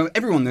 Now,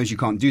 everyone knows you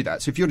can't do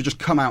that. So if you were to just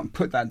come out and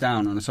put that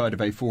down on a side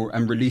of A4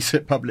 and release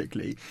it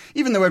publicly,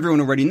 even though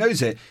everyone already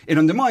knows it, it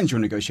undermines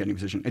your negotiating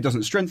position. It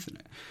doesn't strengthen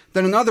it.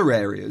 Then in other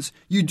areas,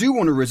 you do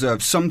want to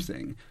reserve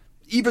something.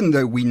 Even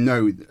though we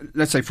know,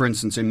 let's say, for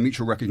instance, in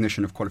mutual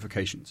recognition of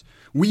qualifications,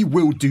 we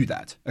will do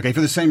that, okay,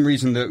 for the same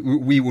reason that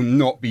we will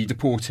not be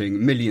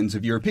deporting millions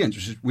of Europeans,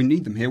 which is we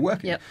need them here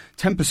working. Yep.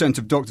 10%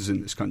 of doctors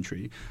in this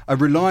country are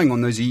relying on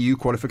those EU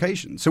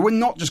qualifications. So we're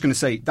not just going to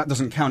say that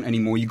doesn't count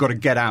anymore, you've got to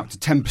get out to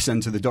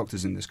 10% of the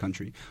doctors in this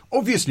country.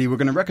 Obviously, we're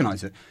going to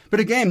recognise it. But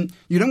again,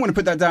 you don't want to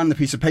put that down on the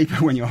piece of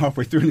paper when you're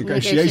halfway through a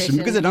negotiation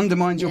because it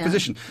undermines your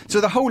position.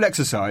 So the whole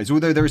exercise,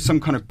 although there is some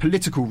kind of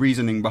political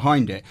reasoning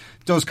behind it,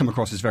 does come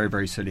across as very,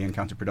 very silly and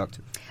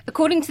counterproductive.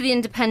 According to The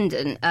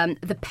Independent,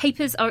 the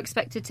papers are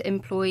expected to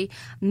employ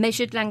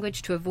measured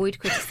language to avoid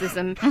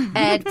criticism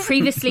aired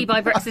previously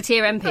by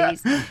Brexiteer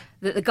MPs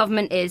that the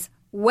government is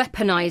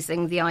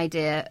weaponising the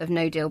idea of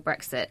no-deal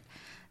Brexit.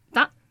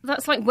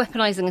 That's like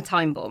weaponising a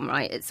time bomb,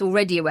 right? It's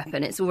already a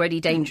weapon. It's already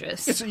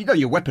dangerous. Yeah, so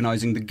you're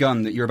weaponising the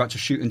gun that you're about to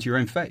shoot into your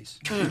own face.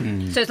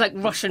 So it's like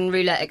Russian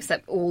roulette,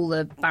 except all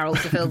the barrels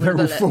are filled with They're all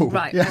bullets. full.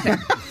 Right, yeah. okay.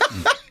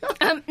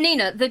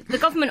 Nina, the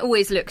government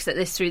always looks at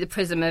this through the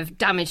prism of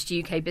damage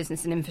to UK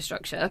business and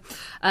infrastructure.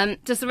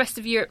 Does the rest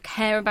of Europe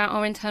care about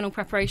our internal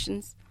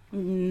preparations?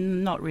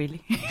 Not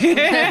really.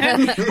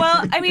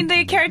 Well, I mean,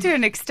 they care to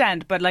an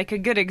extent, but like a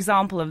good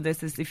example of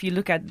this is if you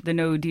look at the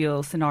no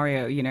deal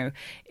scenario,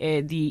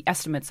 the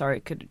estimates are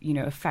it could,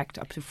 affect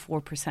up to 4%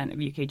 of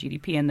UK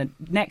GDP. And the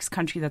next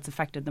country that's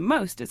affected the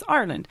most is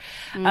Ireland.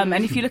 And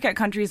if you look at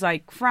countries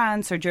like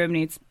France or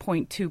Germany, it's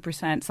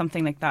 0.2%,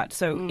 something like that.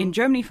 So in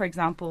Germany, for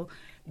example,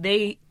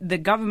 the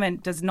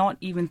government does not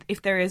even,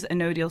 if there is a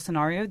no deal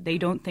scenario, they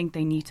don't think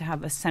they need to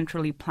have a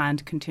centrally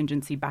planned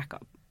contingency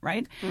backup.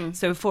 Right?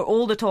 So for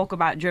all the talk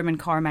about German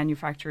car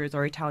manufacturers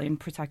or Italian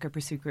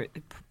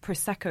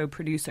Prosecco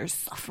producers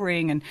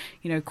suffering and,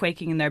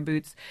 quaking in their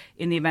boots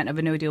in the event of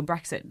a no-deal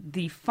Brexit,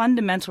 the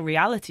fundamental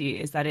reality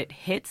is that it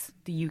hits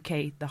the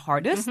UK the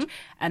hardest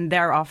and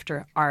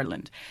thereafter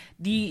Ireland.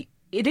 It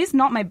is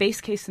not my base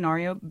case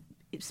scenario.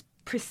 It's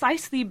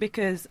precisely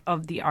because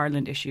of the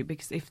Ireland issue,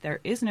 because if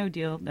there is no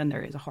deal, then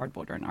there is a hard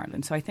border in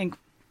Ireland. So I think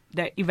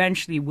there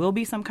eventually will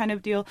be some kind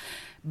of deal,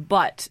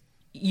 but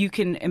you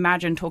can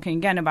imagine talking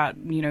again about,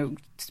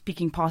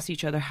 speaking past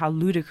each other, how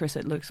ludicrous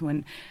it looks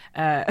when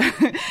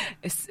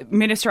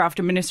minister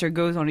after minister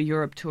goes on a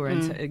Europe tour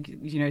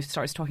and,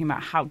 starts talking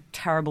about how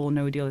terrible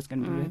no deal is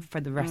going to be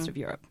for the rest of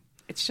Europe.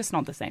 It's just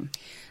not the same.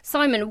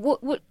 Simon,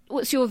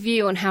 what's your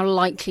view on how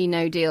likely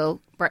no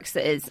deal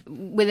Brexit is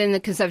within the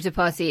Conservative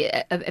Party?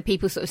 Are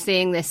people sort of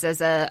seeing this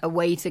as a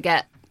way to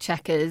get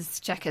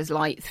Chequers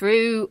Light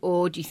through,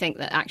 or do you think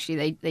that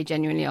actually they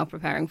genuinely are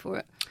preparing for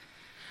it?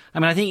 I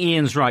mean, I think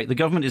Ian's right. The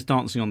government is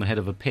dancing on the head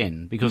of a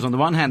pin because on the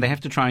one hand, they have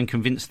to try and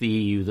convince the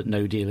EU that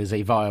no deal is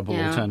a viable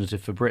alternative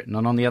for Britain.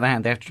 And on the other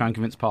hand, they have to try and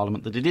convince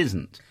Parliament that it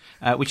isn't,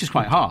 which is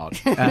quite hard,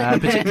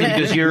 particularly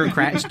because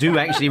Eurocrats do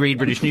actually read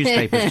British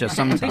newspapers just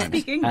sometimes.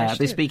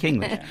 They speak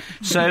English.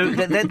 So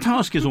their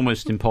task is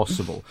almost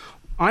impossible.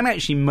 I'm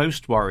actually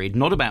most worried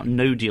not about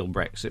no-deal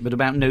Brexit, but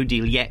about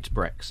no-deal-yet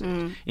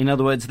Brexit. In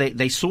other words,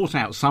 they sort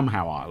out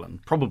somehow Ireland,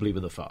 probably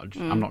with a fudge.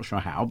 I'm not sure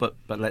how, but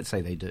let's say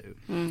they do.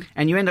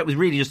 And you end up with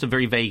really just a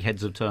very vague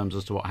heads of terms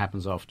as to what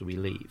happens after we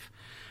leave.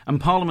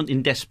 And Parliament,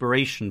 in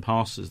desperation,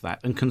 passes that,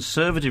 and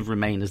Conservative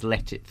Remainers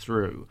let it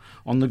through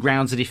on the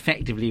grounds that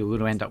effectively we're going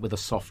to end up with a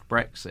soft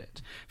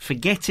Brexit,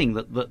 forgetting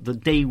that the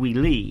day we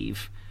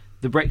leave,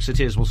 the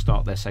Brexiteers will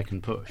start their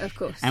second push. Of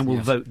course. And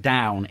will vote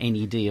down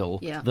any deal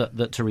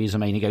that Theresa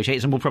May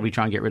negotiates, and will probably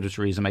try and get rid of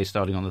Theresa May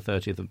starting on the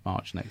 30th of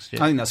March next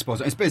year. I think that's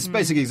possible. It's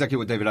basically exactly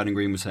what David Adam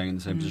Green was saying in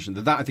the same position.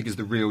 That I think is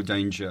the real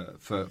danger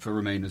for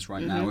Remainers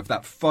right now. If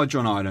that fudge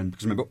on Ireland,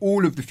 because remember,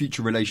 all of the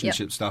future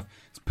relationship stuff,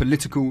 it's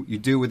political, you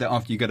deal with it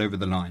after you get over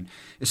the line.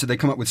 So they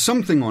come up with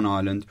something on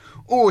Ireland,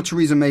 or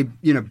Theresa May,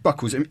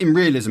 buckles. In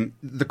realism,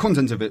 the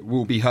content of it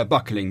will be her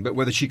buckling, but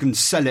whether she can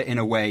sell it in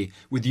a way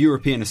with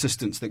European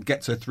assistance that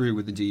gets her through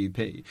with the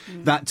DUP,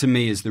 that to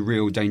me is the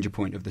real danger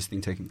point of this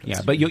thing taking place.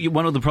 Yeah, but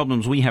one of the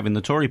problems we have in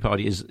the Tory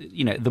party is,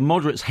 the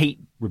moderates hate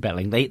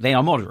rebelling. They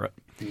are moderate.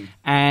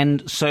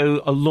 And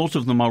so a lot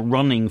of them are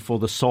running for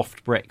the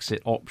soft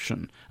Brexit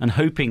option and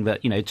hoping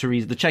that,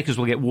 the Chequers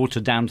will get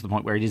watered down to the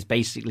point where it is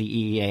basically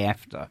EEA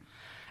EFTA.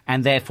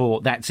 And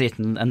therefore, that's it,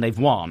 and they've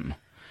won.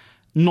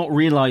 Not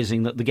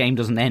realising that the game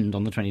doesn't end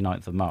on the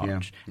 29th of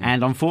March. Yeah.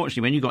 And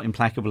unfortunately, when you've got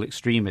implacable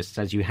extremists,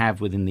 as you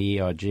have within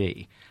the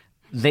ERG,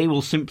 they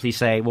will simply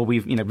say, well,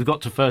 we've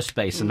got to first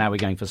base and now we're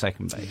going for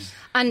second base.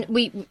 And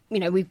we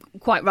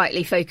quite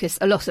rightly focus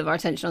a lot of our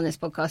attention on this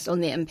podcast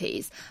on the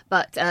MPs.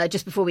 But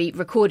just before we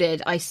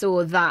recorded, I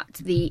saw that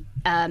the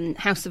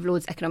House of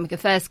Lords Economic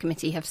Affairs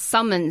Committee have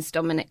summoned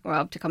Dominic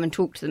Raab to come and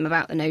talk to them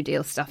about the no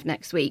deal stuff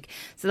next week.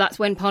 So that's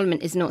when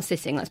Parliament is not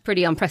sitting. That's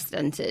pretty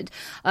unprecedented.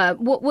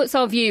 What's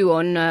our view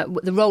on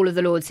the role of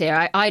the Lords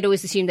here? I'd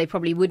always assumed they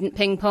probably wouldn't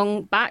ping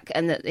pong back,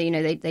 and that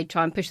they'd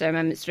try and push their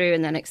amendments through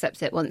and then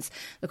accept it once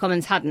the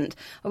Commons hadn't.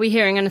 Are we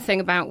hearing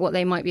anything about what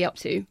they might be up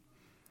to?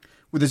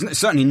 Well, there's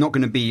certainly not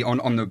going to be on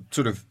the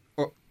sort of...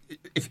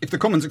 If the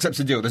Commons accepts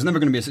the deal, there's never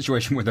going to be a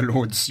situation where the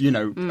Lords,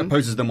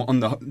 opposes them on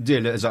the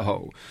deal as a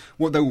whole.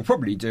 What they will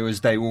probably do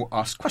is they will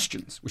ask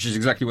questions, which is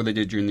exactly what they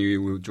did during the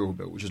EU withdrawal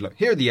bill, which is like,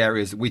 here are the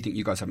areas that we think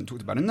you guys haven't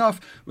talked about enough.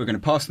 We're going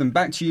to pass them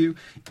back to you.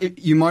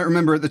 You might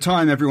remember at the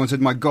time, everyone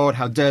said, my God,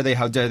 how dare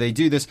they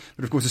do this?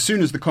 But of course, as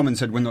soon as the Commons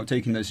said, we're not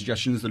taking those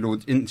suggestions, the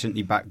Lords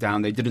instantly backed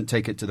down. They didn't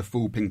take it to the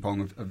full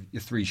ping-pong of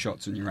your 3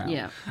 shots and you're out.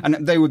 Yeah.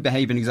 And they would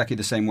behave in exactly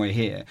the same way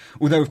here.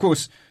 Although, of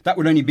course, that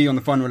would only be on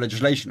the final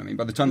legislation. I mean,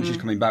 by the time she's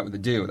coming back with the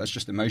deal, that's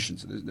just emotion.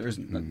 So there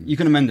isn't. You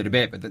can amend it a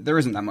bit, but there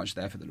isn't that much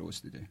there for the Lords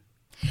to do.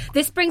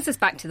 This brings us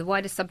back to the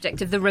wider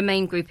subject of the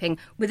Remain grouping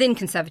within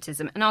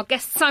Conservatism, and our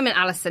guest Simon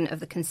Allison of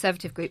the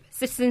Conservative group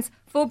Citizens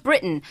for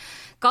Britain.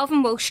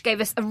 Garvin Walsh gave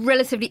us a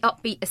relatively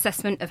upbeat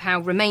assessment of how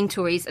Remain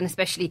Tories and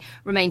especially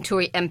Remain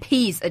Tory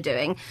MPs are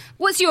doing.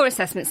 What's your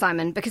assessment,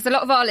 Simon? Because a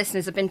lot of our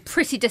listeners have been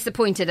pretty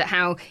disappointed at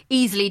how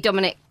easily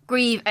Dominic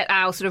Grieve et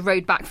al. Sort of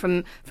rode back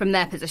from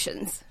their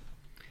positions.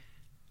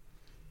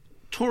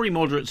 Tory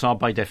moderates are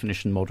by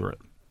definition moderate.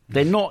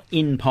 They're not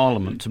in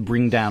Parliament to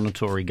bring down a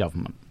Tory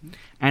government.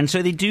 And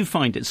so they do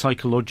find it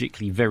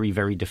psychologically very,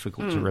 very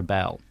difficult to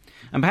rebel.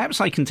 And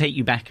perhaps I can take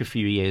you back a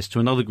few years to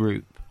another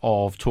group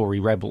of Tory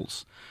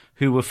rebels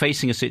who were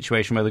facing a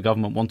situation where the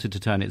government wanted to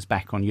turn its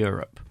back on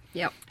Europe.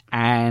 Yep.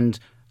 And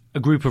a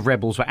group of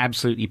rebels were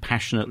absolutely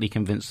passionately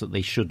convinced that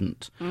they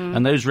shouldn't.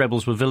 And those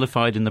rebels were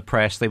vilified in the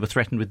press. They were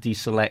threatened with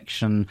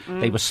deselection.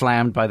 They were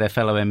slammed by their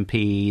fellow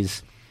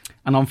MPs.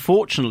 And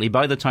unfortunately,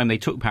 by the time they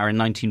took power in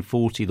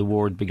 1940, the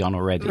war had begun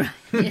already.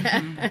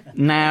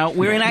 Now,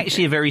 we're in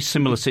actually a very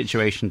similar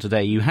situation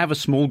today. You have a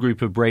small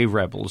group of brave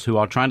rebels who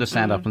are trying to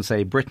stand up and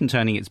say Britain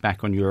turning its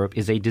back on Europe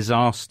is a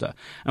disaster.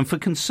 And for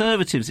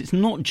Conservatives, it's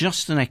not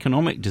just an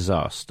economic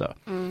disaster,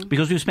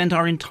 because we've spent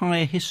our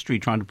entire history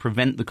trying to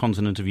prevent the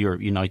continent of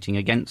Europe uniting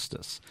against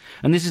us.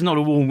 And this is not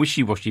a warm,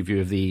 wishy-washy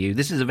view of the EU.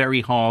 This is a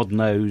very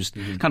hard-nosed,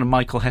 kind of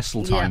Michael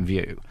Heseltine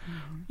view.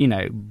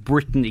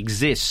 Britain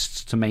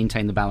exists to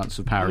maintain the balance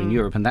of power in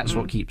Europe, and that's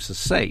what keeps us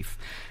safe.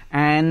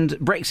 And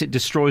Brexit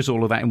destroys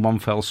all of that in one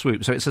fell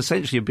swoop. So it's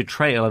essentially a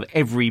betrayal of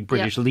every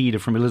British leader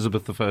from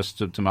Elizabeth I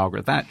to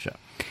Margaret Thatcher.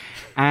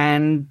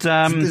 And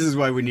this is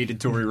why we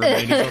needed Tory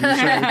Remainers on the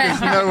show,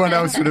 because no one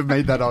else would have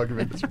made that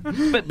argument.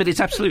 But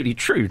it's absolutely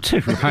true too,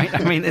 right?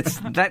 I mean,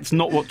 that's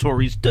not what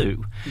Tories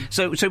do.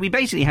 So we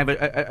basically have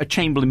a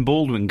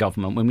Chamberlain-Baldwin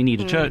government when we need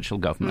a Churchill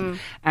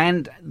government.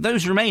 And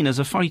those Remainers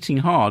are fighting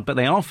hard, but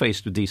they are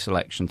faced with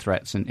deselection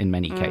threats in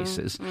many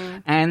cases.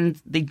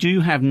 And they do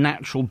have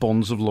natural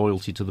bonds of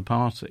loyalty to the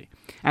party.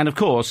 And of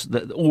course,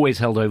 always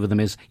held over them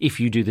is, if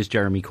you do this,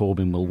 Jeremy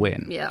Corbyn will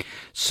win. Yeah.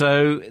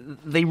 So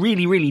they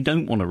really, really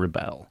don't want to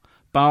rebel.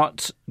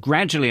 But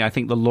gradually, I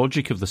think the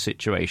logic of the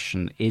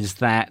situation is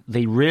that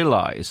they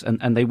realise,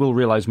 and they will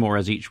realise more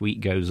as each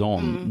week goes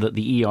on, that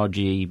the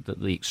ERG,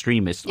 that the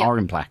extremists are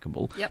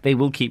implacable. Yep. They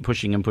will keep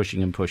pushing and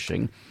pushing and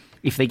pushing.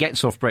 If they get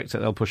soft Brexit,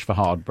 they'll push for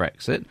hard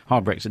Brexit.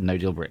 Hard Brexit,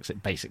 no-deal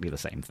Brexit, basically the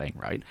same thing,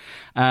 right?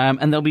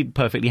 And they'll be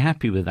perfectly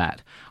happy with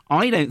that.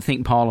 I don't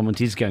think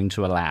Parliament is going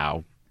to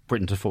allow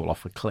Britain to fall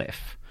off a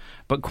cliff.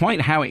 But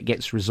quite how it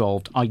gets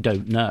resolved, I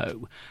don't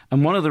know.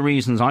 And one of the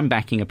reasons I'm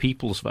backing a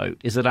people's vote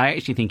is that I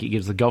actually think it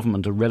gives the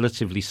government a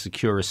relatively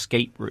secure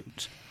escape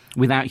route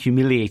without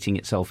humiliating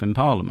itself in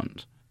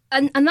Parliament.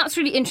 And that's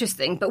really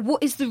interesting. But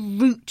what is the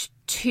route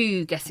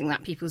to getting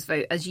that people's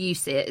vote as you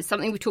see it? It's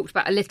something we talked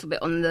about a little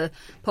bit on the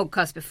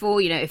podcast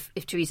before. You know,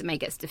 if Theresa May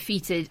gets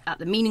defeated at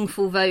the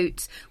meaningful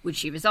vote, would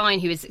she resign?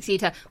 Who would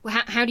succeed her?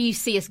 Well, how do you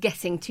see us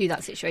getting to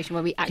that situation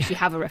where we actually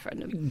have a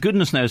referendum?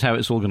 Goodness knows how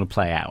it's all going to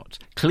play out.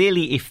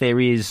 Clearly, if there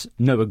is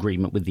no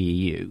agreement with the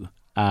EU,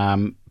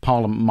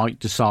 Parliament might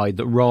decide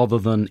that rather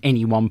than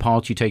any one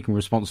party taking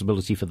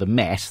responsibility for the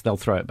mess, they'll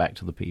throw it back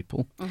to the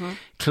people.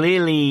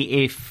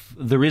 Clearly, if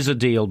there is a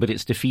deal but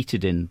it's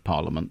defeated in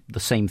Parliament, the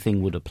same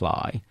thing would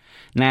apply.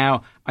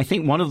 Now, I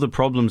think one of the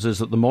problems is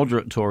that the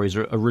moderate Tories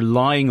are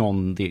relying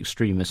on the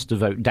extremists to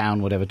vote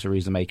down whatever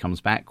Theresa May comes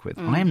back with.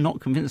 I am not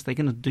convinced they're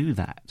going to do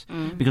that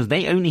because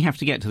they only have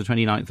to get to the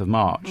 29th of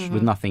March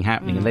with nothing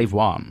happening and they've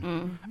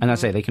won. And I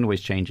say they can always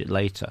change it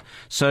later.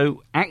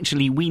 So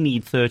actually, we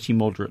need 30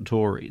 moderate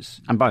Tories.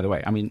 And by the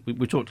way, I mean,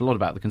 we talked a lot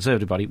about the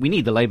Conservative Party. We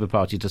need the Labour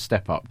Party to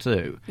step up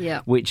too,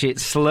 which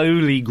it's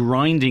slowly,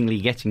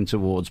 grindingly getting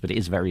towards, but it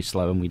is very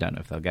slow and we don't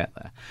know if they'll get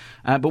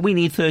there. But we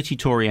need 30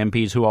 Tory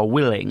MPs who are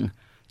willing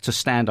to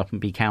stand up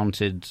and be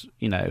counted,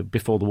 you know,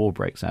 before the war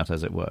breaks out,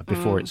 as it were,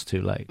 before it's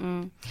too late.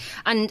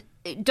 And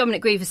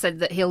Dominic Grieve has said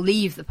that he'll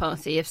leave the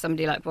party if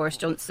somebody like Boris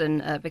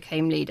Johnson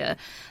became leader.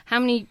 How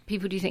many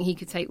people do you think he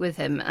could take with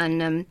him?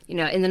 And, you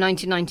know, in the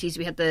 1990s,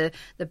 we had the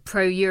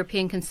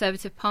pro-European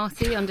Conservative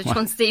Party under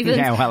John Stevens.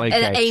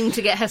 Aimed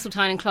to get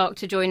Heseltine and Clark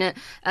to join it.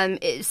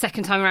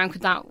 Second time around,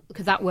 could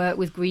that work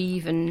with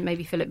Grieve and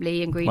maybe Philip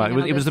Lee and Green?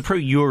 Well, it was the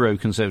pro-Euro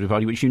Conservative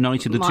Party, which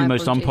united the two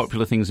most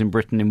unpopular things in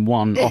Britain in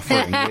one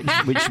offering,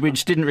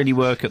 which didn't really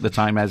work at the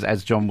time,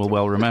 as John will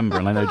well remember,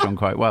 and I know John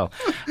quite well.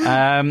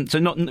 So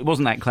it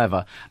wasn't that clever.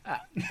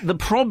 The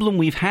problem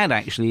we've had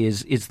actually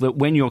is that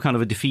when you're kind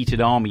of a defeated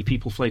army,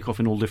 people flake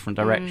off in all different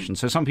directions.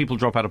 So some people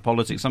drop out of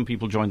politics, some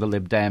people join the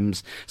Lib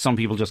Dems, some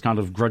people just kind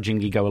of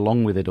grudgingly go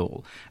along with it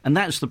all. And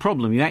that's the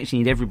problem. You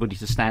actually need everybody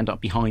to stand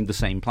up behind the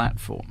same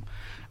platform.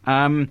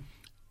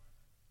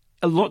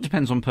 A lot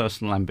depends on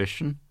personal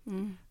ambition.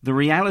 The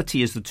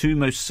reality is the two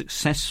most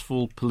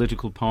successful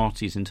political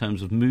parties in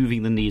terms of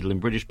moving the needle in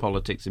British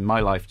politics in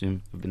my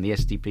lifetime have been the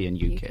SDP and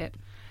UKIP.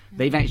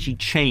 They've actually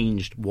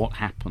changed what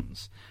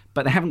happens.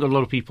 But they haven't got a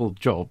lot of people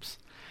jobs.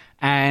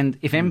 And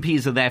if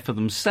MPs are there for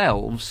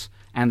themselves,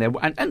 and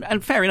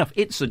fair enough,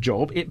 it's a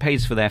job, it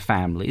pays for their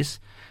families,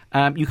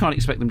 you can't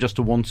expect them just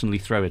to wantonly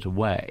throw it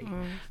away.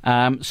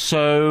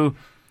 So,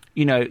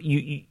 you know,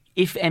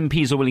 if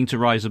MPs are willing to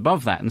rise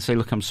above that and say,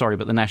 look, I'm sorry,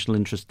 but the national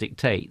interest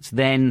dictates,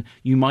 then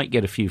you might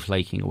get a few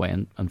flaking away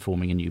and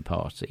forming a new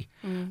party.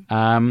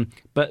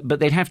 But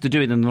they'd have to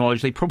do it in the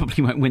knowledge they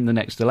probably won't win the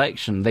next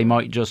election. They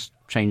might just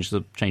change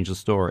the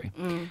story.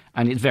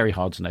 And it's very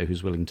hard to know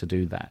who's willing to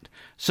do that.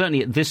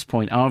 Certainly at this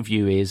point, our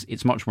view is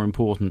it's much more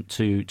important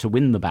to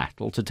win the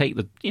battle, to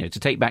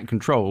take back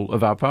control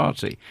of our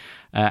party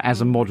as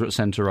a moderate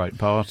centre-right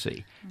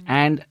party.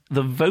 And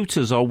the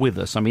voters are with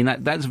us. I mean,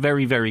 that's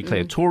very, very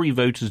clear. Tory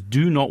voters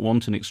do not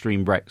want an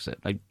extreme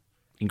Brexit.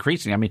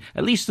 Increasingly, I mean,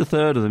 at least a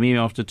third of them, even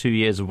after 2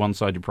 years of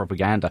one-sided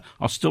propaganda,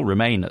 are still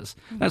Remainers.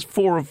 That's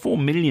 4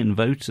 million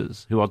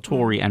voters who are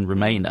Tory and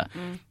Remainer,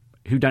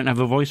 who don't have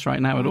a voice right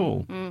now at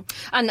all.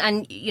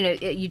 And you know,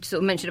 you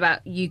sort of mentioned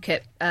about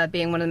UKIP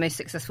being one of the most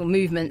successful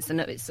movements, and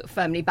it's sort of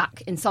firmly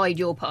back inside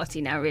your party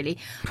now, really,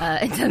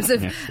 in terms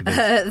of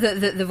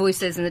the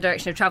voices and the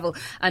direction of travel.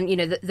 And, you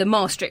know, the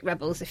Maastricht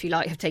rebels, if you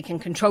like, have taken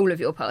control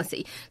of your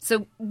party.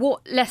 So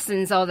what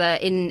lessons are there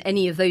in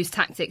any of those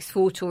tactics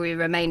for Tory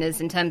Remainers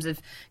in terms of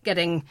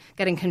getting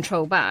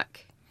control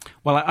back?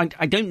 Well,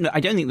 I don't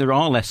think there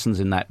are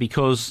lessons in that,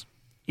 because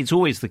it's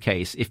always the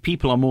case. If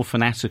people are more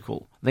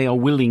fanatical, they are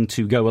willing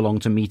to go along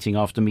to meeting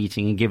after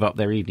meeting and give up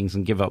their evenings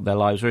and give up their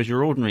lives, whereas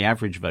your ordinary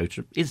average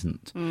voter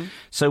isn't.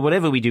 So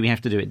whatever we do, we have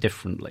to do it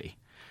differently.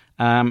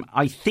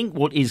 I think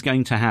what is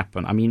going to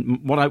happen, I mean,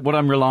 what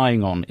I'm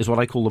relying on is what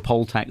I call the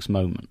poll tax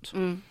moment.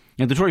 You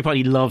know, the Tory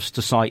party loves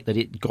to cite that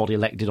it got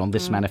elected on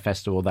this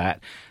manifesto or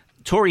that.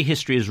 Tory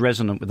history is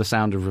resonant with the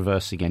sound of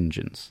reversing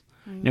engines.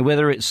 You know,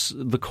 whether it's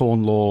the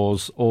Corn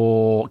Laws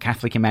or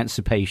Catholic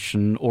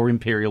emancipation or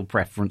imperial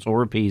preference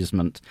or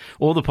appeasement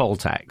or the poll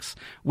tax,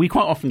 we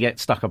quite often get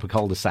stuck up a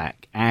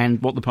cul-de-sac.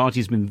 And what the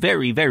party's been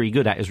very, very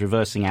good at is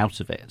reversing out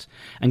of it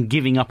and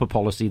giving up a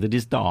policy that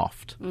is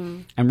daft.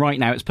 And right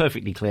now it's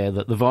perfectly clear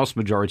that the vast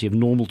majority of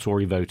normal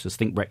Tory voters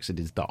think Brexit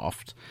is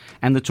daft,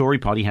 and the Tory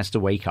party has to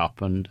wake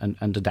up and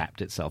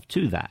adapt itself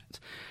to that.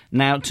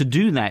 Now, to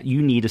do that,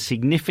 you need a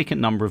significant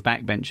number of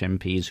backbench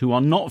MPs who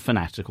are not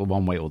fanatical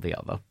one way or the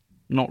other,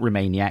 not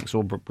Remainiacs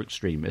or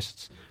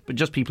extremists, but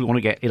just people who want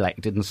to get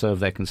elected and serve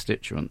their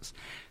constituents,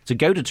 to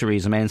go to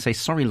Theresa May and say,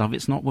 sorry, love,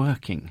 it's not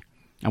working,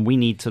 and we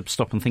need to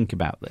stop and think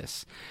about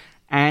this.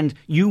 And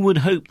you would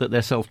hope that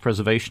their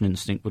self-preservation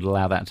instinct would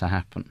allow that to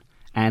happen.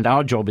 And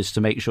our job is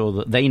to make sure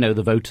that they know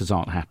the voters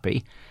aren't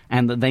happy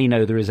and that they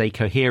know there is a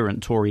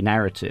coherent Tory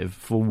narrative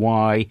for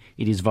why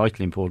it is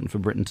vitally important for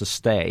Britain to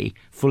stay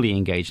fully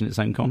engaged in its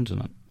own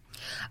continent.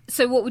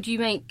 So what would you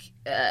make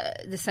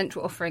the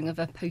central offering of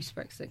a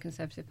post-Brexit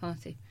Conservative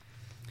Party?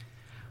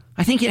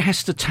 I think it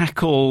has to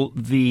tackle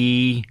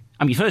the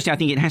I mean, firstly, I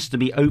think it has to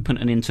be open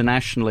and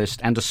internationalist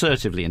and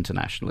assertively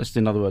internationalist.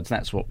 In other words,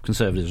 that's what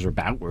Conservatives are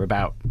about. We're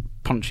about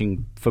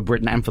punching for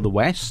Britain and for the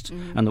West.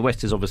 And the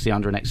West is obviously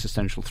under an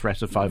existential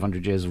threat of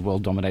 500 years of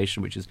world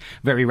domination, which is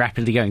very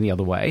rapidly going the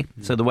other way.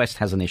 So the West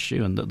has an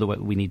issue, and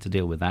we need to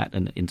deal with that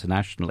and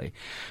internationally.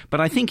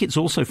 But I think it's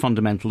also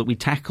fundamental that we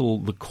tackle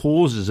the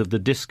causes of the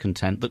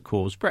discontent that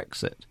caused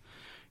Brexit.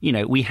 You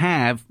know, we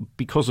have,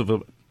 because of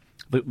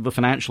the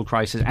financial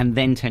crisis and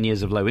then 10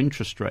 years of low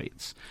interest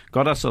rates,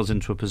 got ourselves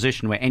into a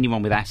position where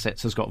anyone with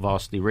assets has got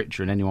vastly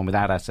richer and anyone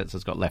without assets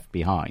has got left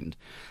behind.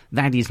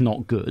 That is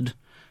not good.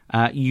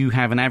 You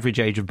have an average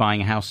age of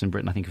buying a house in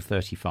Britain, I think, of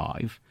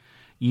 35.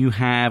 You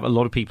have a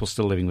lot of people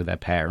still living with their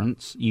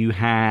parents. You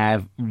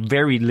have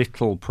very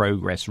little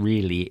progress,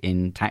 really,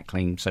 in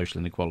tackling social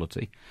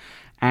inequality.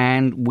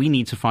 And we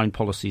need to find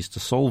policies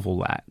to solve all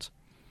that,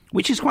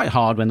 which is quite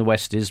hard when the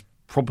West is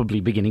probably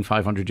beginning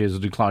 500 years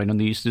of decline and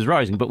the East is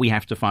rising. But we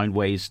have to find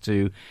ways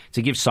to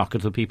give succour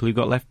to the people who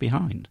got left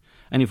behind.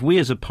 And if we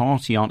as a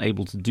party aren't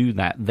able to do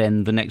that,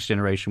 then the next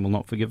generation will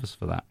not forgive us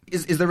for that.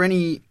 Is there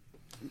any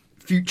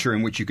future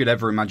in which you could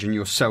ever imagine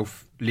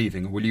yourself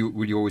leaving? Or will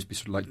you always be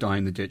sort of like, die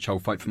in the ditch, I'll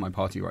fight for my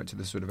party right to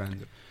this sort of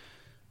end?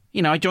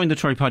 You know, I joined the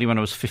Tory party when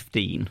I was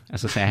 15.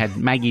 As I say, I had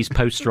Maggie's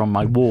poster on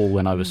my wall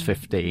when I was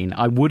 15.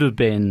 I would have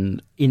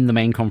been in the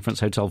main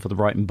conference hotel for the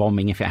Brighton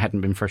bombing if it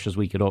hadn't been Freshers'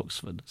 Week at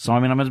Oxford. So, I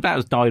mean, I'm about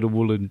as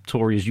dyed-a-woollen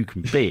Tory as you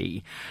can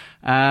be.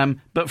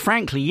 But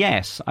frankly,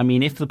 yes. I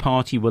mean, if the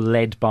party were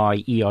led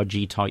by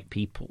ERG-type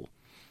people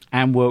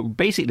and were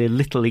basically a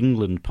Little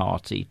England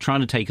party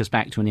trying to take us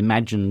back to an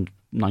imagined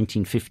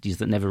 1950s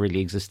that never really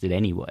existed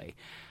anyway,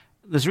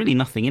 there's really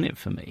nothing in it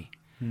for me.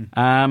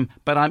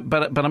 But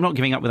I'm not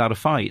giving up without a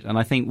fight, and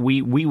I think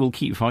we will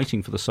keep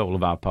fighting for the soul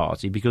of our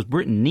party, because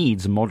Britain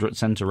needs a moderate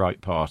centre-right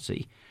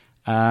party.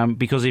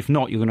 Because if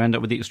not, you're going to end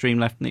up with the extreme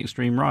left and the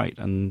extreme right,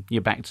 and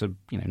you're back to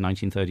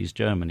 1930s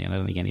Germany, and I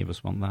don't think any of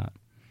us want that.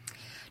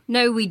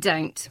 No, we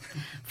don't.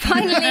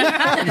 Finally.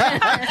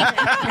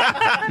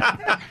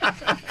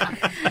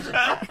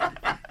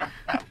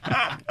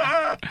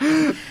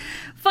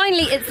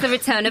 Finally, it's the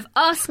return of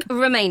Ask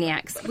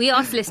Romaniacs. We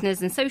asked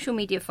listeners and social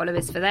media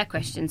followers for their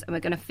questions, and we're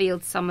going to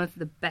field some of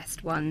the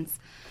best ones.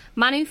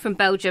 Manu from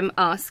Belgium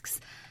asks,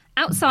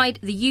 outside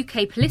the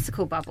UK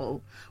political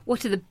bubble,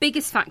 what are the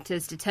biggest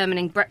factors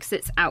determining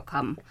Brexit's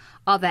outcome?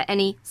 Are there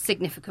any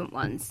significant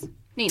ones?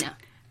 Nina?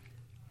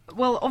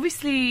 Well,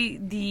 obviously,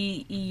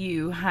 the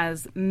EU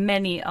has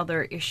many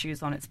other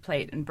issues on its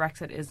plate, and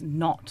Brexit is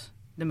not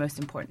the most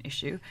important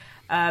issue.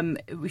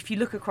 If you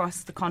look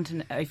across the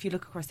continent, if you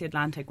look across the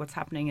Atlantic, what's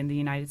happening in the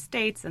United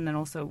States, and then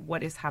also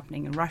what is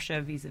happening in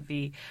Russia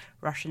vis-a-vis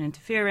Russian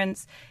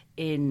interference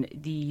in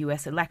the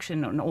US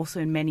election, and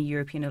also in many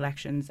European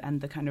elections,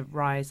 and the kind of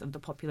rise of the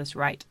populist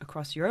right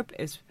across Europe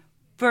is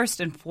first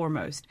and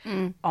foremost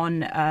on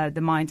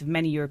the minds of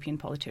many European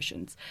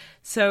politicians.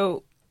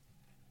 So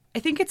I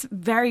think it's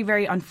very,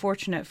 very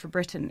unfortunate for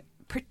Britain,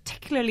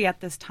 particularly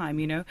at this time,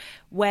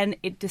 when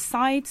it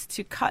decides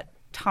to cut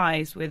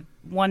ties with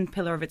one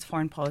pillar of its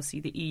foreign policy,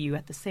 the EU,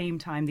 at the same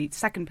time the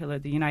second pillar,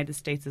 the United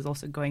States, is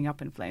also going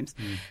up in flames.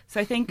 So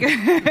I think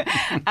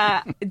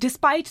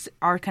despite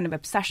our kind of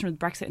obsession with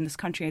Brexit in this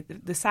country,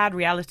 the sad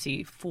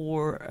reality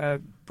for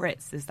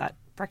Brits is that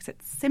Brexit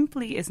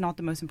simply is not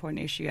the most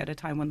important issue at a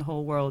time when the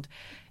whole world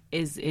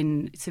is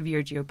in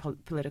severe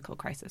geopolitical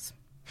crisis.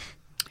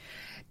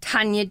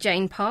 Tanya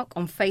Jane Park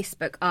on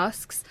Facebook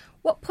asks,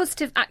 what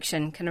positive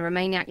action can a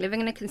Romaniac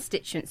living in a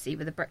constituency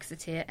with a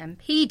Brexiteer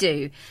MP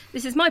do?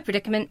 This is my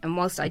predicament, and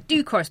whilst I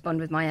do correspond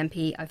with my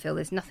MP, I feel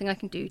there's nothing I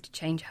can do to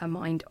change her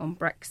mind on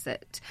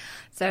Brexit.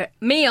 So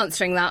me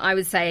answering that, I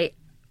would say,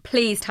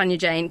 please, Tanya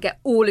Jane, get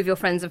all of your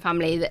friends and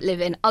family that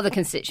live in other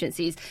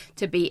constituencies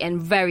to be in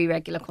very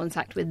regular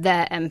contact with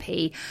their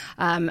MP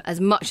as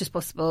much as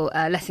possible,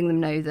 letting them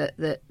know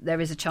that there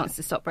is a chance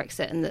to stop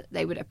Brexit and that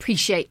they would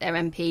appreciate their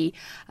MP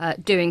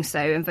doing so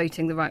and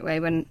voting the right way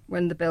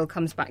when the bill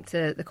comes back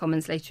to the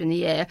Commons later in the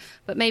year.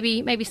 But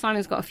maybe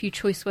Simon's got a few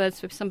choice words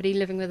for somebody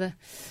living with an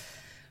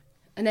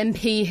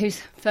MP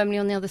who's firmly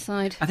on the other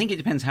side. I think it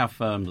depends how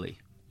firmly.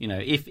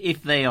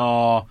 If they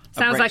are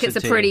sounds like it's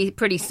a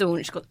pretty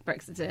staunch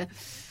Brexiteer.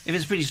 If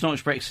it's a pretty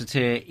staunch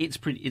Brexiteer, it's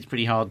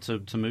pretty hard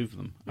to move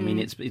them. I mean,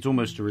 it's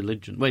almost a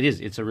religion. Well, it is.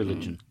 It's a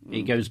religion.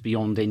 It goes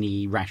beyond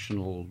any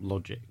rational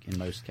logic in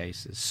most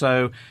cases.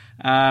 So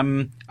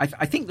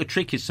I think the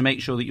trick is to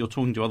make sure that you're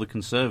talking to other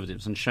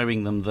Conservatives and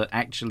showing them that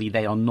actually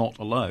they are not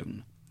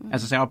alone.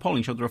 As I say, our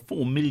polling showed there are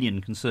 4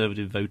 million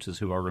Conservative voters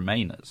who are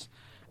Remainers.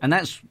 And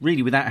that's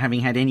really without having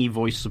had any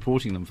voice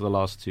supporting them for the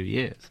last 2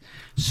 years.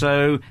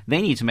 So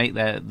they need to make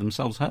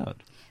themselves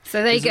heard.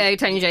 So there you go,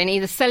 Tanya Jane.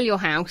 Either sell your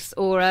house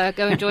or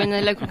go and join the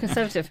local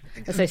Conservative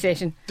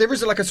Association. There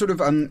is like a sort of,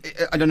 I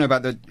don't know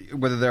about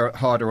whether they're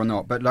harder or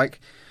not, but like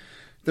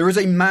there is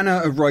a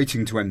manner of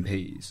writing to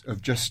MPs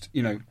of just,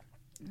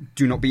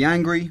 do not be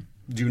angry,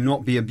 Do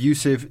not be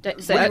abusive.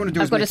 So I've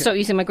got to stop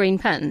using my green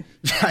pen.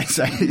 Yeah,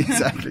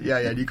 exactly. Yeah.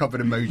 And you can't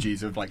put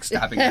emojis of like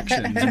stabbing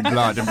actions and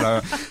blood and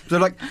blah. So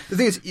like the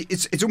thing is,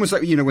 it's almost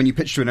like, you know, when you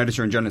pitch to an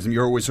editor in journalism,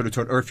 you're always sort of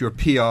told, or if you're a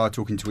PR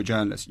talking to a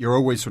journalist, you're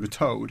always sort of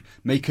told,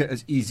 make it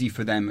as easy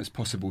for them as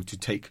possible to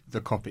take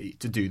the copy,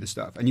 to do the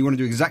stuff. And you want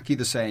to do exactly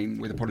the same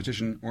with a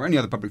politician or any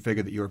other public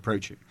figure that you're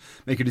approaching.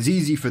 Make it as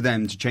easy for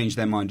them to change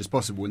their mind as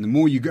possible. And the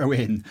more you go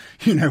in,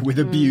 you know, with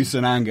abuse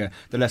and anger,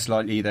 the less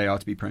likely they are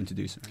to be prone to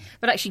do so.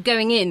 But actually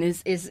going in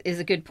is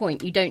a good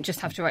point. You don't just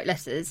have to write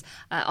letters.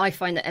 I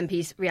find that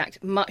MPs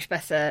react much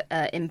better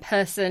in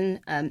person.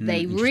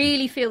 They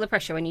really feel the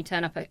pressure when you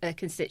turn up at a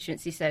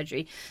constituency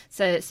surgery.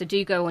 So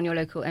do go on your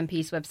local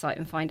MP's website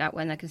and find out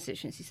when their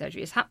constituency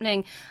surgery is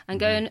happening, and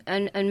go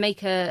and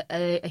make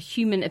a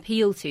human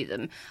appeal to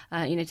them.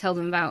 You know, tell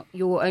them about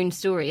your own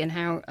story and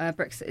how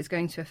Brexit is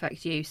going to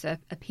affect you. So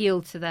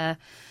appeal to their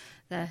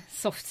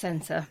soft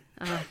centre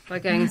by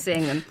going and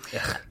seeing them.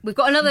 We've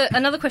got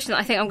another question that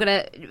I think I'm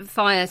going to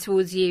fire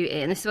towards you,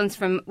 Ian. This one's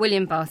from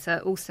William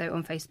Barter, also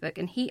on Facebook,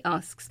 and he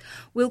asks,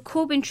 will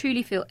Corbyn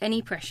truly feel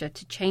any pressure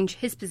to change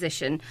his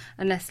position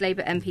unless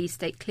Labour MPs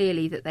state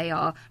clearly that they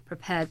are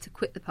prepared to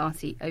quit the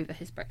party over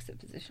his Brexit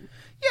position?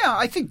 Yeah,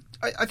 I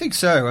think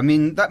so. I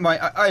mean, that might.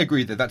 I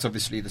agree that that's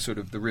obviously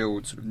the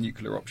real sort of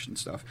nuclear option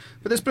stuff.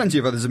 But there's plenty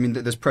of others. I mean,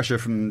 there's pressure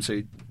from,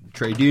 say,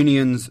 trade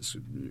unions,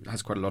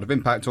 has quite a lot of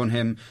impact on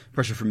him.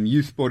 Pressure from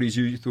youth bodies,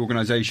 youth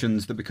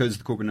organisations, that because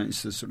the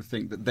Corbynites sort of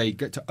think that they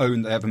get to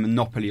own, they have a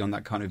monopoly on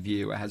that kind of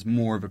view. It has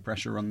more of a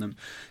pressure on them.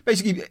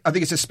 Basically, I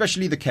think it's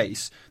especially the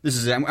case. This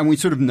is, and we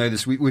sort of know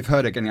this. We've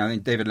heard it again. I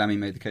think David Lammy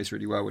made the case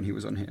really well when he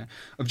was on here,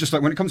 of just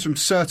like when it comes from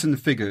certain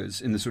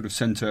figures in the sort of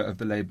centre of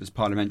the Labour's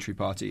parliamentary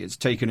party, it's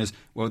taken as,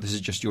 well, this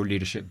is just your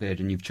leadership bid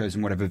and you've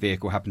chosen whatever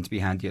vehicle happened to be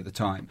handy at the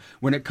time.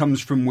 When it comes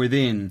from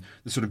within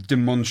the sort of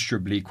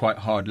demonstrably quite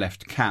hard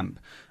left camp,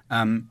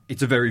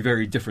 it's a very,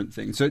 very different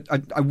thing. So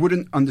I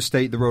wouldn't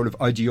understate the role of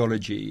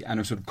ideology and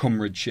of sort of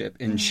comradeship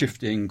in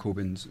shifting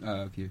Corbyn's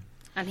view.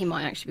 And he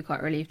might actually be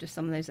quite relieved if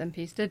some of those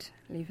MPs did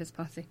leave his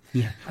party.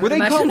 Yeah. Well, they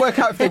can't work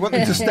out if they want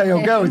them to stay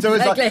or go. So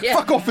it's like,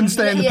 fuck off and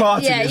stay in the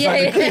party.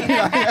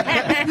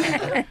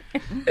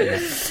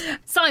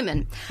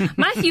 Simon,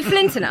 Matthew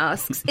Flinton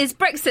asks, is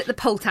Brexit the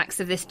poll tax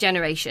of this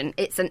generation?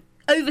 It's an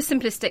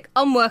oversimplistic,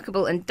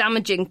 unworkable and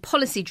damaging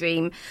policy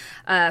dream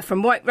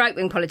from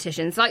right-wing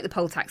politicians. Like the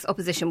poll tax,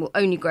 opposition will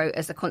only grow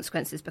as the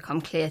consequences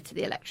become clear to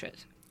the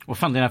electorate. Well,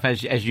 funnily enough,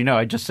 as you know,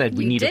 I just said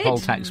we need a poll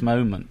tax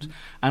moment.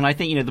 And I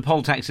think, you know, the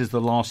poll tax is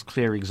the last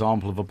clear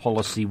example of a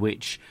policy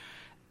which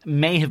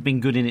may have been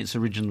good in its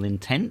original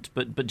intent,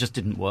 but just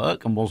didn't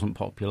work and wasn't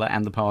popular,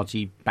 and the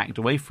party backed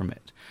away from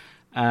it.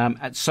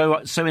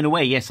 So in a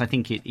way, yes, I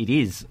think it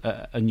is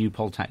a new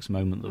poll tax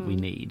moment that we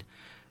need.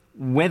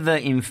 Whether,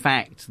 in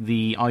fact,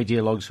 the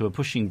ideologues who are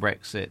pushing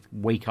Brexit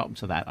wake up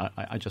to that,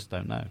 I just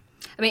don't know.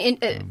 I mean,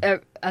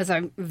 as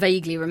I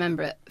vaguely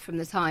remember it from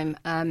the time,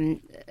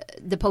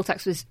 the poll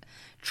tax was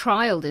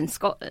trialled in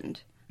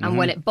Scotland, and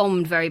when it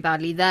bombed very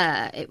badly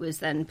there, it was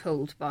then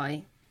pulled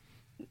by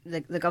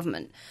the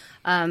government.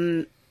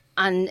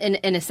 And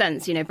in a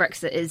sense, you know,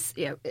 Brexit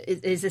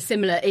is a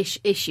similar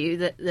issue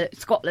that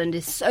Scotland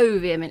is so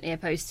vehemently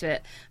opposed to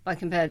it by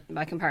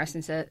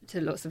comparison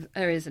to lots of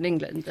areas in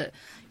England that,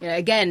 you know,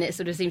 again, it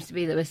sort of seems to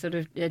be that we're sort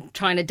of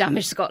trying to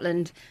damage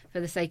Scotland for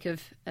the sake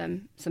of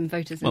some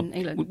voters in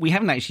England. We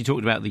haven't actually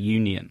talked about the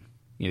union.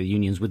 You know,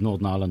 unions with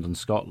Northern Ireland and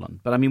Scotland.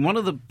 But I mean, one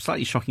of the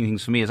slightly shocking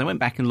things for me is I went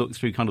back and looked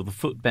through kind of the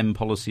foot-bend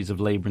policies of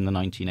Labour in the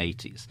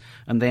 1980s,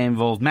 and they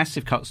involved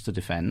massive cuts to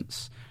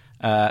defence,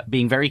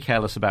 being very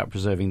careless about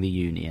preserving the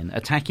Union,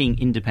 attacking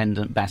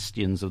independent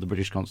bastions of the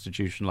British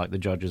Constitution like the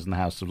Judges and the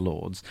House of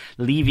Lords,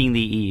 leaving the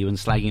EU and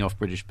slagging off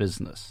British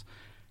business.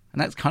 And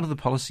that's kind of the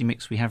policy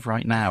mix we have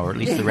right now, or at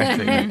least the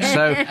rhetoric mix.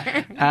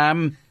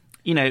 So,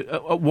 you know,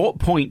 at what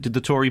point did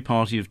the Tory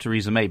party of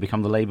Theresa May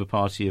become the Labour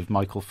Party of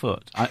Michael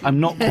Foot? I'm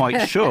not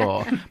quite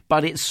sure,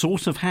 but it's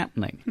sort of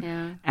happening.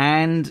 Yeah.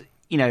 And,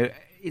 you know,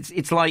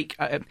 it's like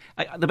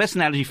the best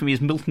analogy for me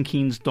is Milton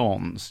Keynes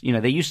Dons. You know,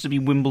 they used to be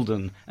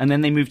Wimbledon, and then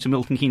they moved to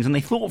Milton Keynes, and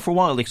they thought for a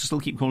while they could still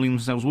keep calling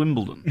themselves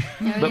Wimbledon.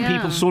 But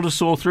people sort of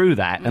saw through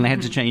that, and they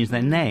had to change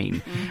their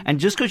name.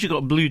 And just because you've got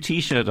a blue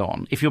T-shirt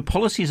on, if your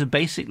policies are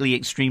basically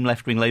extreme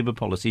left-wing Labour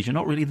policies, you're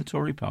not really the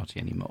Tory party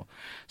anymore.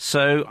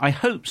 So I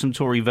hope some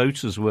Tory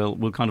voters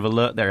will kind of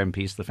alert their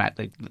MPs to the fact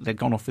that they've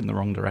gone off in the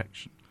wrong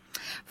direction.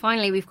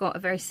 Finally, we've got a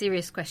very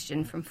serious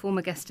question from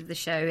former guest of the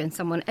show and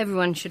someone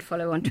everyone should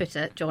follow on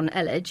Twitter, John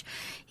Elledge.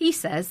 He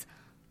says,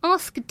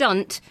 ask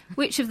Dunt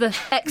which of the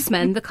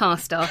X-Men the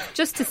cast are,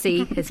 just to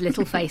see his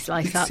little face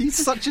light up. He's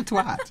such a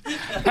twat.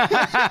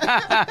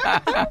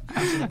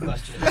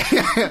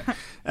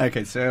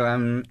 Okay,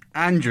 so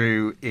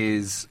Andrew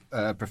is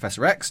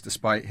Professor X,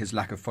 despite his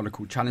lack of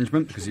follicle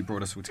challengement, because he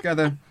brought us all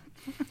together.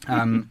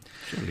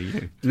 Surely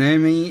you.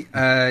 Naomi,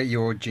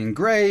 you're Jean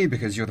Grey,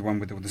 because you're the one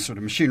with all the sort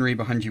of machinery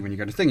behind you when you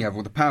go to thing. You have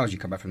all the powers, you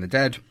come back from the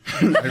dead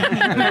over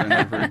and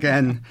over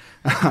again.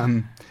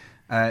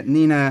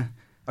 Nina,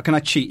 can I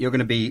cheat? You're going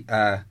to be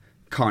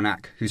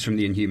Karnak, who's from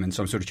the Inhumans,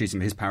 so I'm sort of choosing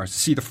his powers to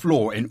see the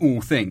flaw in all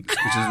things,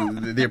 which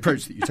is the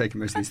approach that you take in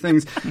most of these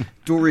things.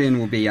 Dorian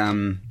will be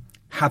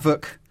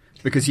Havoc,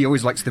 because he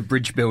always likes the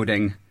bridge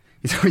building.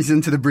 He's always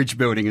into the bridge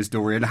building as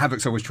Dorian.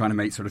 Havoc's always trying to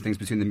make sort of things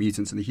between the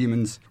mutants and the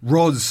humans.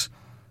 Roz.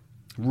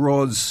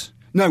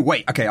 No,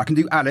 wait. Okay, I can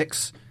do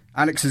Alex.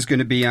 Alex is going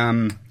to be,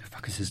 the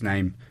fuck is his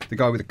name? The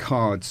guy with the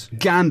cards.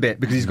 Gambit,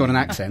 because he's got an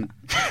accent.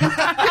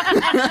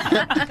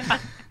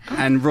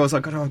 And Roz,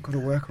 I've got to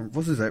work on.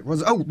 What is it?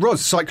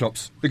 Roz,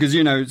 Cyclops, because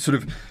sort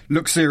of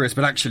looks serious,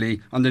 but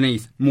actually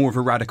underneath more of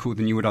a radical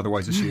than you would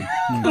otherwise assume.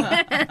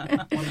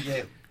 What do you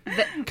do?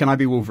 Can I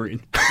be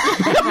Wolverine?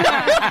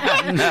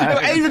 No.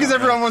 A, because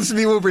everyone wants to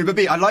be Wolverine, but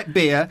B, I like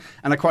beer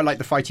and I quite like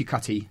the fighty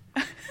cutty.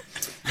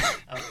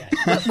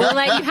 Okay. We'll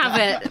let you have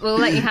it. We'll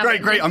let you have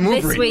it. Great, I'm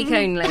Wolverine. This week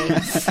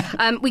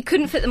only. We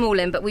couldn't fit them all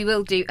in, but we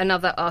will do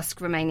another Ask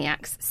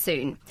Romaniacs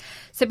soon.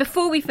 So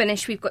before we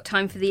finish, we've got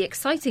time for the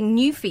exciting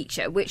new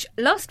feature, which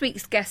last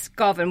week's guest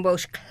Garvin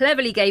Walsh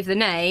cleverly gave the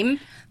name...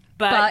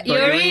 But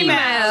your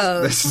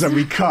emails. So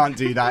we can't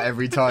do that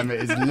every time.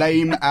 It is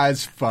lame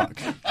as fuck.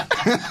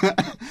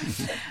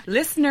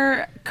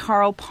 Listener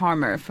Carl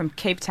Palmer from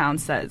Cape Town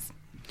says,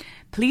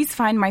 please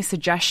find my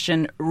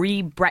suggestion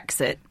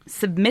re-Brexit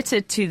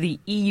submitted to the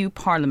EU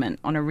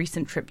Parliament on a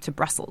recent trip to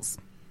Brussels.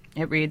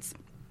 It reads,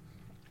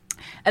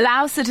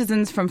 allow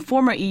citizens from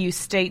former EU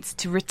states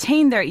to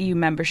retain their EU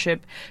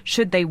membership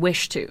should they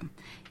wish to.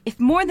 If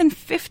more than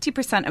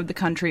 50% of the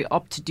country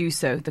opt to do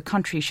so, the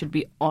country should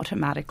be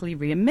automatically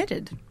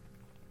readmitted.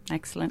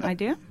 Excellent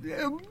idea.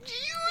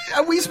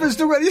 Are we supposed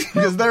to already?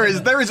 Because there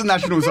is a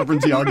national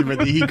sovereignty argument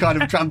that he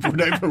kind of trampled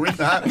over with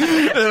that.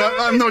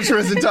 I'm not sure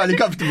it's entirely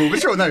comfortable,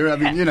 but sure, no, I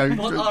mean,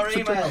 Put our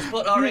emails.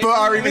 Put our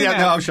emails. Yeah,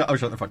 no, I'll shut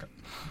the fuck up.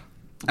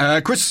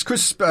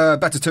 Chris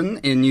Betterton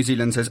in New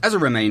Zealand says, as a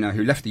Remainer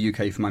who left the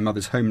UK for my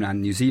mother's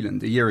homeland, New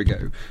Zealand, a year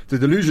ago, the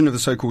delusion of the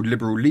so-called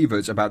liberal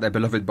leavers about their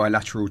beloved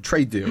bilateral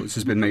trade deals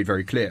has been made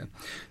very clear.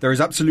 There is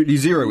absolutely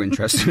zero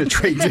interest in a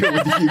trade deal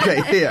with the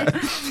UK here.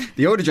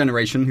 The older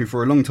generation, who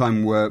for a long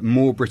time were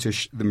more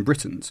British than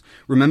Britons,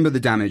 remember the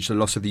damage the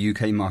loss of the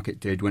UK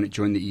market did when it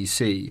joined the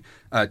EC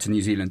to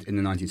New Zealand in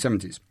the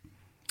 1970s.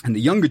 And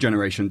the younger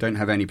generation don't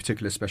have any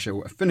particular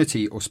special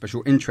affinity or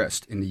special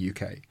interest in the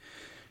UK.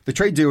 The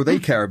trade deal they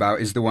care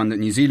about is the one that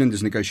New Zealand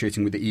is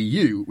negotiating with the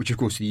EU, which of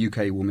course the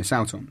UK will miss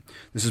out on.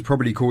 This has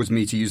probably caused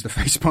me to use the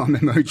facepalm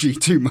emoji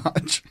too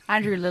much.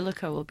 Andrew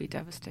Lillico will be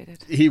devastated.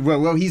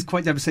 Well, he's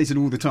quite devastated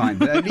all the time.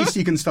 But at least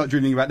he can start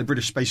dreaming about the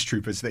British space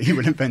troopers that he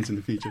will invent in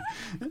the future.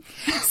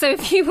 So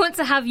if you want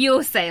to have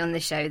your say on the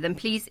show, then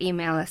please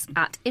email us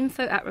at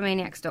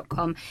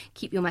info@romaniacs.com.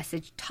 Keep your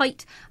message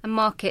tight and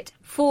mark it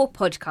for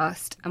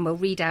podcast, and we'll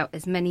read out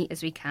as many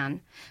as we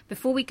can.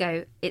 Before we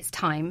go, it's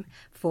time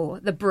for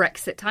the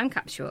Brexit time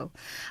capsule.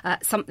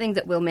 Something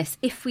that we'll miss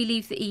if we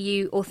leave the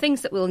EU, or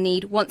things that we'll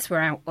need once we're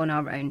out on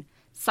our own.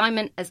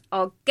 Simon, as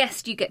our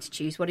guest, you get to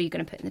choose. What are you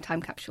going to put in the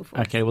time capsule for?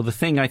 Okay, well, the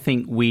thing I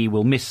think we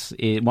will miss,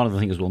 one of the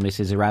things we'll miss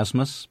is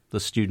Erasmus, the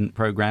student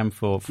programme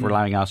for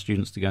allowing our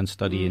students to go and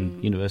study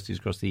in universities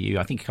across the EU.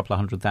 I think a couple of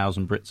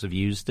 100,000 Brits have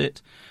used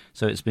it,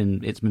 so it's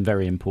been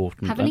very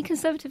important. Have any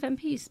Conservative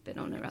MPs been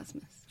on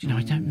Erasmus? Do you know,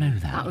 I don't know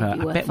that. That would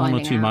be worth I bet one or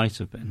two finding out. might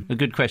have been. A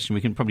good question.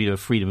 We can probably do a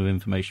freedom of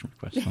information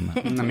request on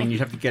that. I mean, you'd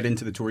have to get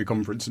into the Tory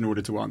conference in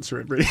order to answer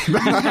it, really.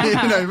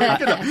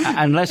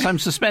 Unless I'm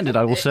suspended,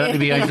 I will certainly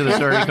be going to the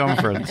Tory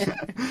conference.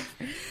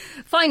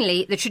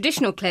 Finally, the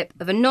traditional clip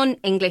of a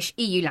non-English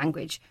EU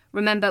language.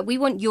 Remember, we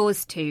want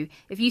yours too.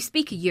 If you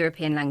speak a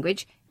European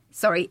language,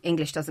 sorry,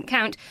 English doesn't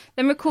count,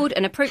 then record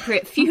an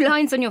appropriate few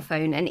lines on your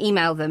phone and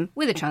email them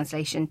with a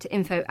translation to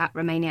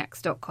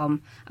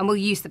info@romaniacs.com, and we'll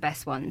use the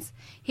best ones.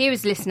 Here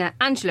is listener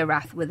Angela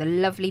Rath with a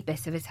lovely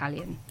bit of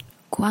Italian.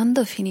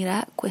 Quando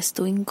finirà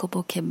questo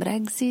incubo che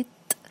Brexit?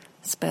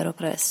 Spero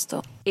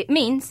presto. It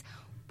means,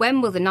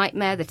 when will the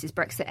nightmare that is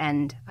Brexit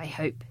end? I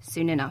hope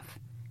soon enough.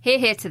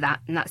 Hear to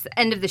that, and that's the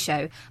end of the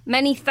show.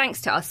 Many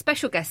thanks to our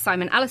special guest,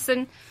 Simon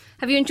Allison.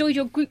 Have you enjoyed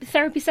your group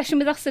therapy session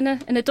with us in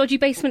a dodgy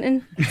basement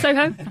in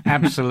Soho?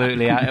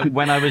 Absolutely.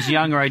 When I was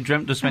younger, I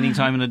dreamt of spending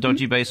time in a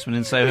dodgy basement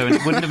in Soho and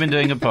wouldn't have been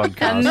doing a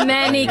podcast. And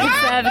many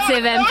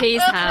Conservative MPs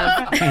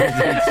have.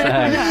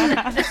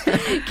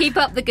 Keep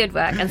up the good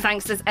work, and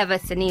thanks as ever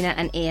to Nina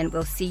and Ian.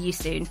 We'll see you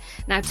soon.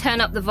 Now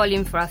turn up the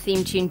volume for our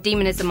theme tune,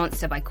 Demon is a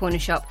Monster by Corner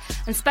Shop,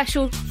 and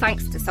special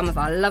thanks to some of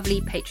our lovely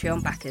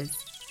Patreon backers.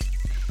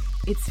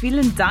 It's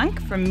vielen Dank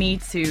from me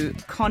to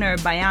Connor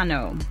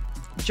Baiano,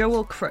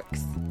 Joel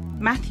Crooks,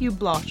 Matthew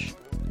Bloch,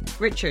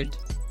 Richard,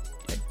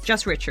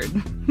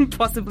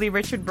 possibly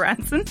Richard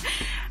Branson,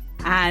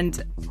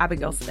 and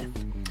Abigail Smith.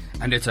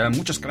 And it's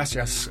muchas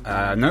gracias.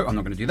 No, I'm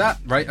not going to do that.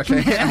 Right,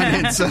 okay.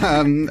 And it's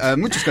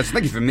muchas gracias.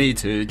 Thank you from me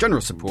to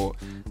general support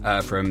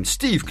from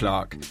Steve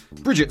Clark,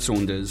 Bridget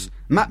Saunders,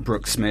 Matt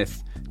Brooks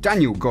Smith,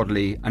 Daniel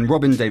Godley, and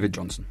Robin David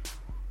Johnson.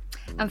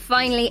 And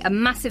finally, a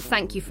massive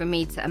thank you from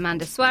me to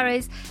Amanda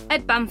Suarez,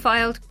 Ed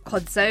Bamfield,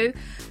 Kodzo,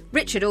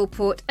 Richard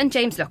Allport and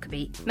James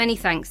Lockerbie. Many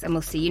thanks, and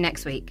we'll see you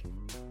next week.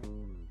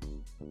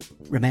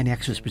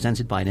 Romaniacs was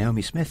presented by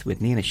Naomi Smith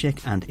with Nina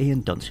Schick and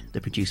Ian Dunt.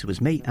 The producer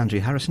was me, Andrew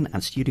Harrison,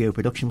 and studio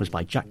production was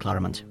by Jack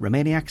Claremont.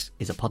 Romaniacs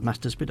is a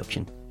Podmasters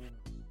production.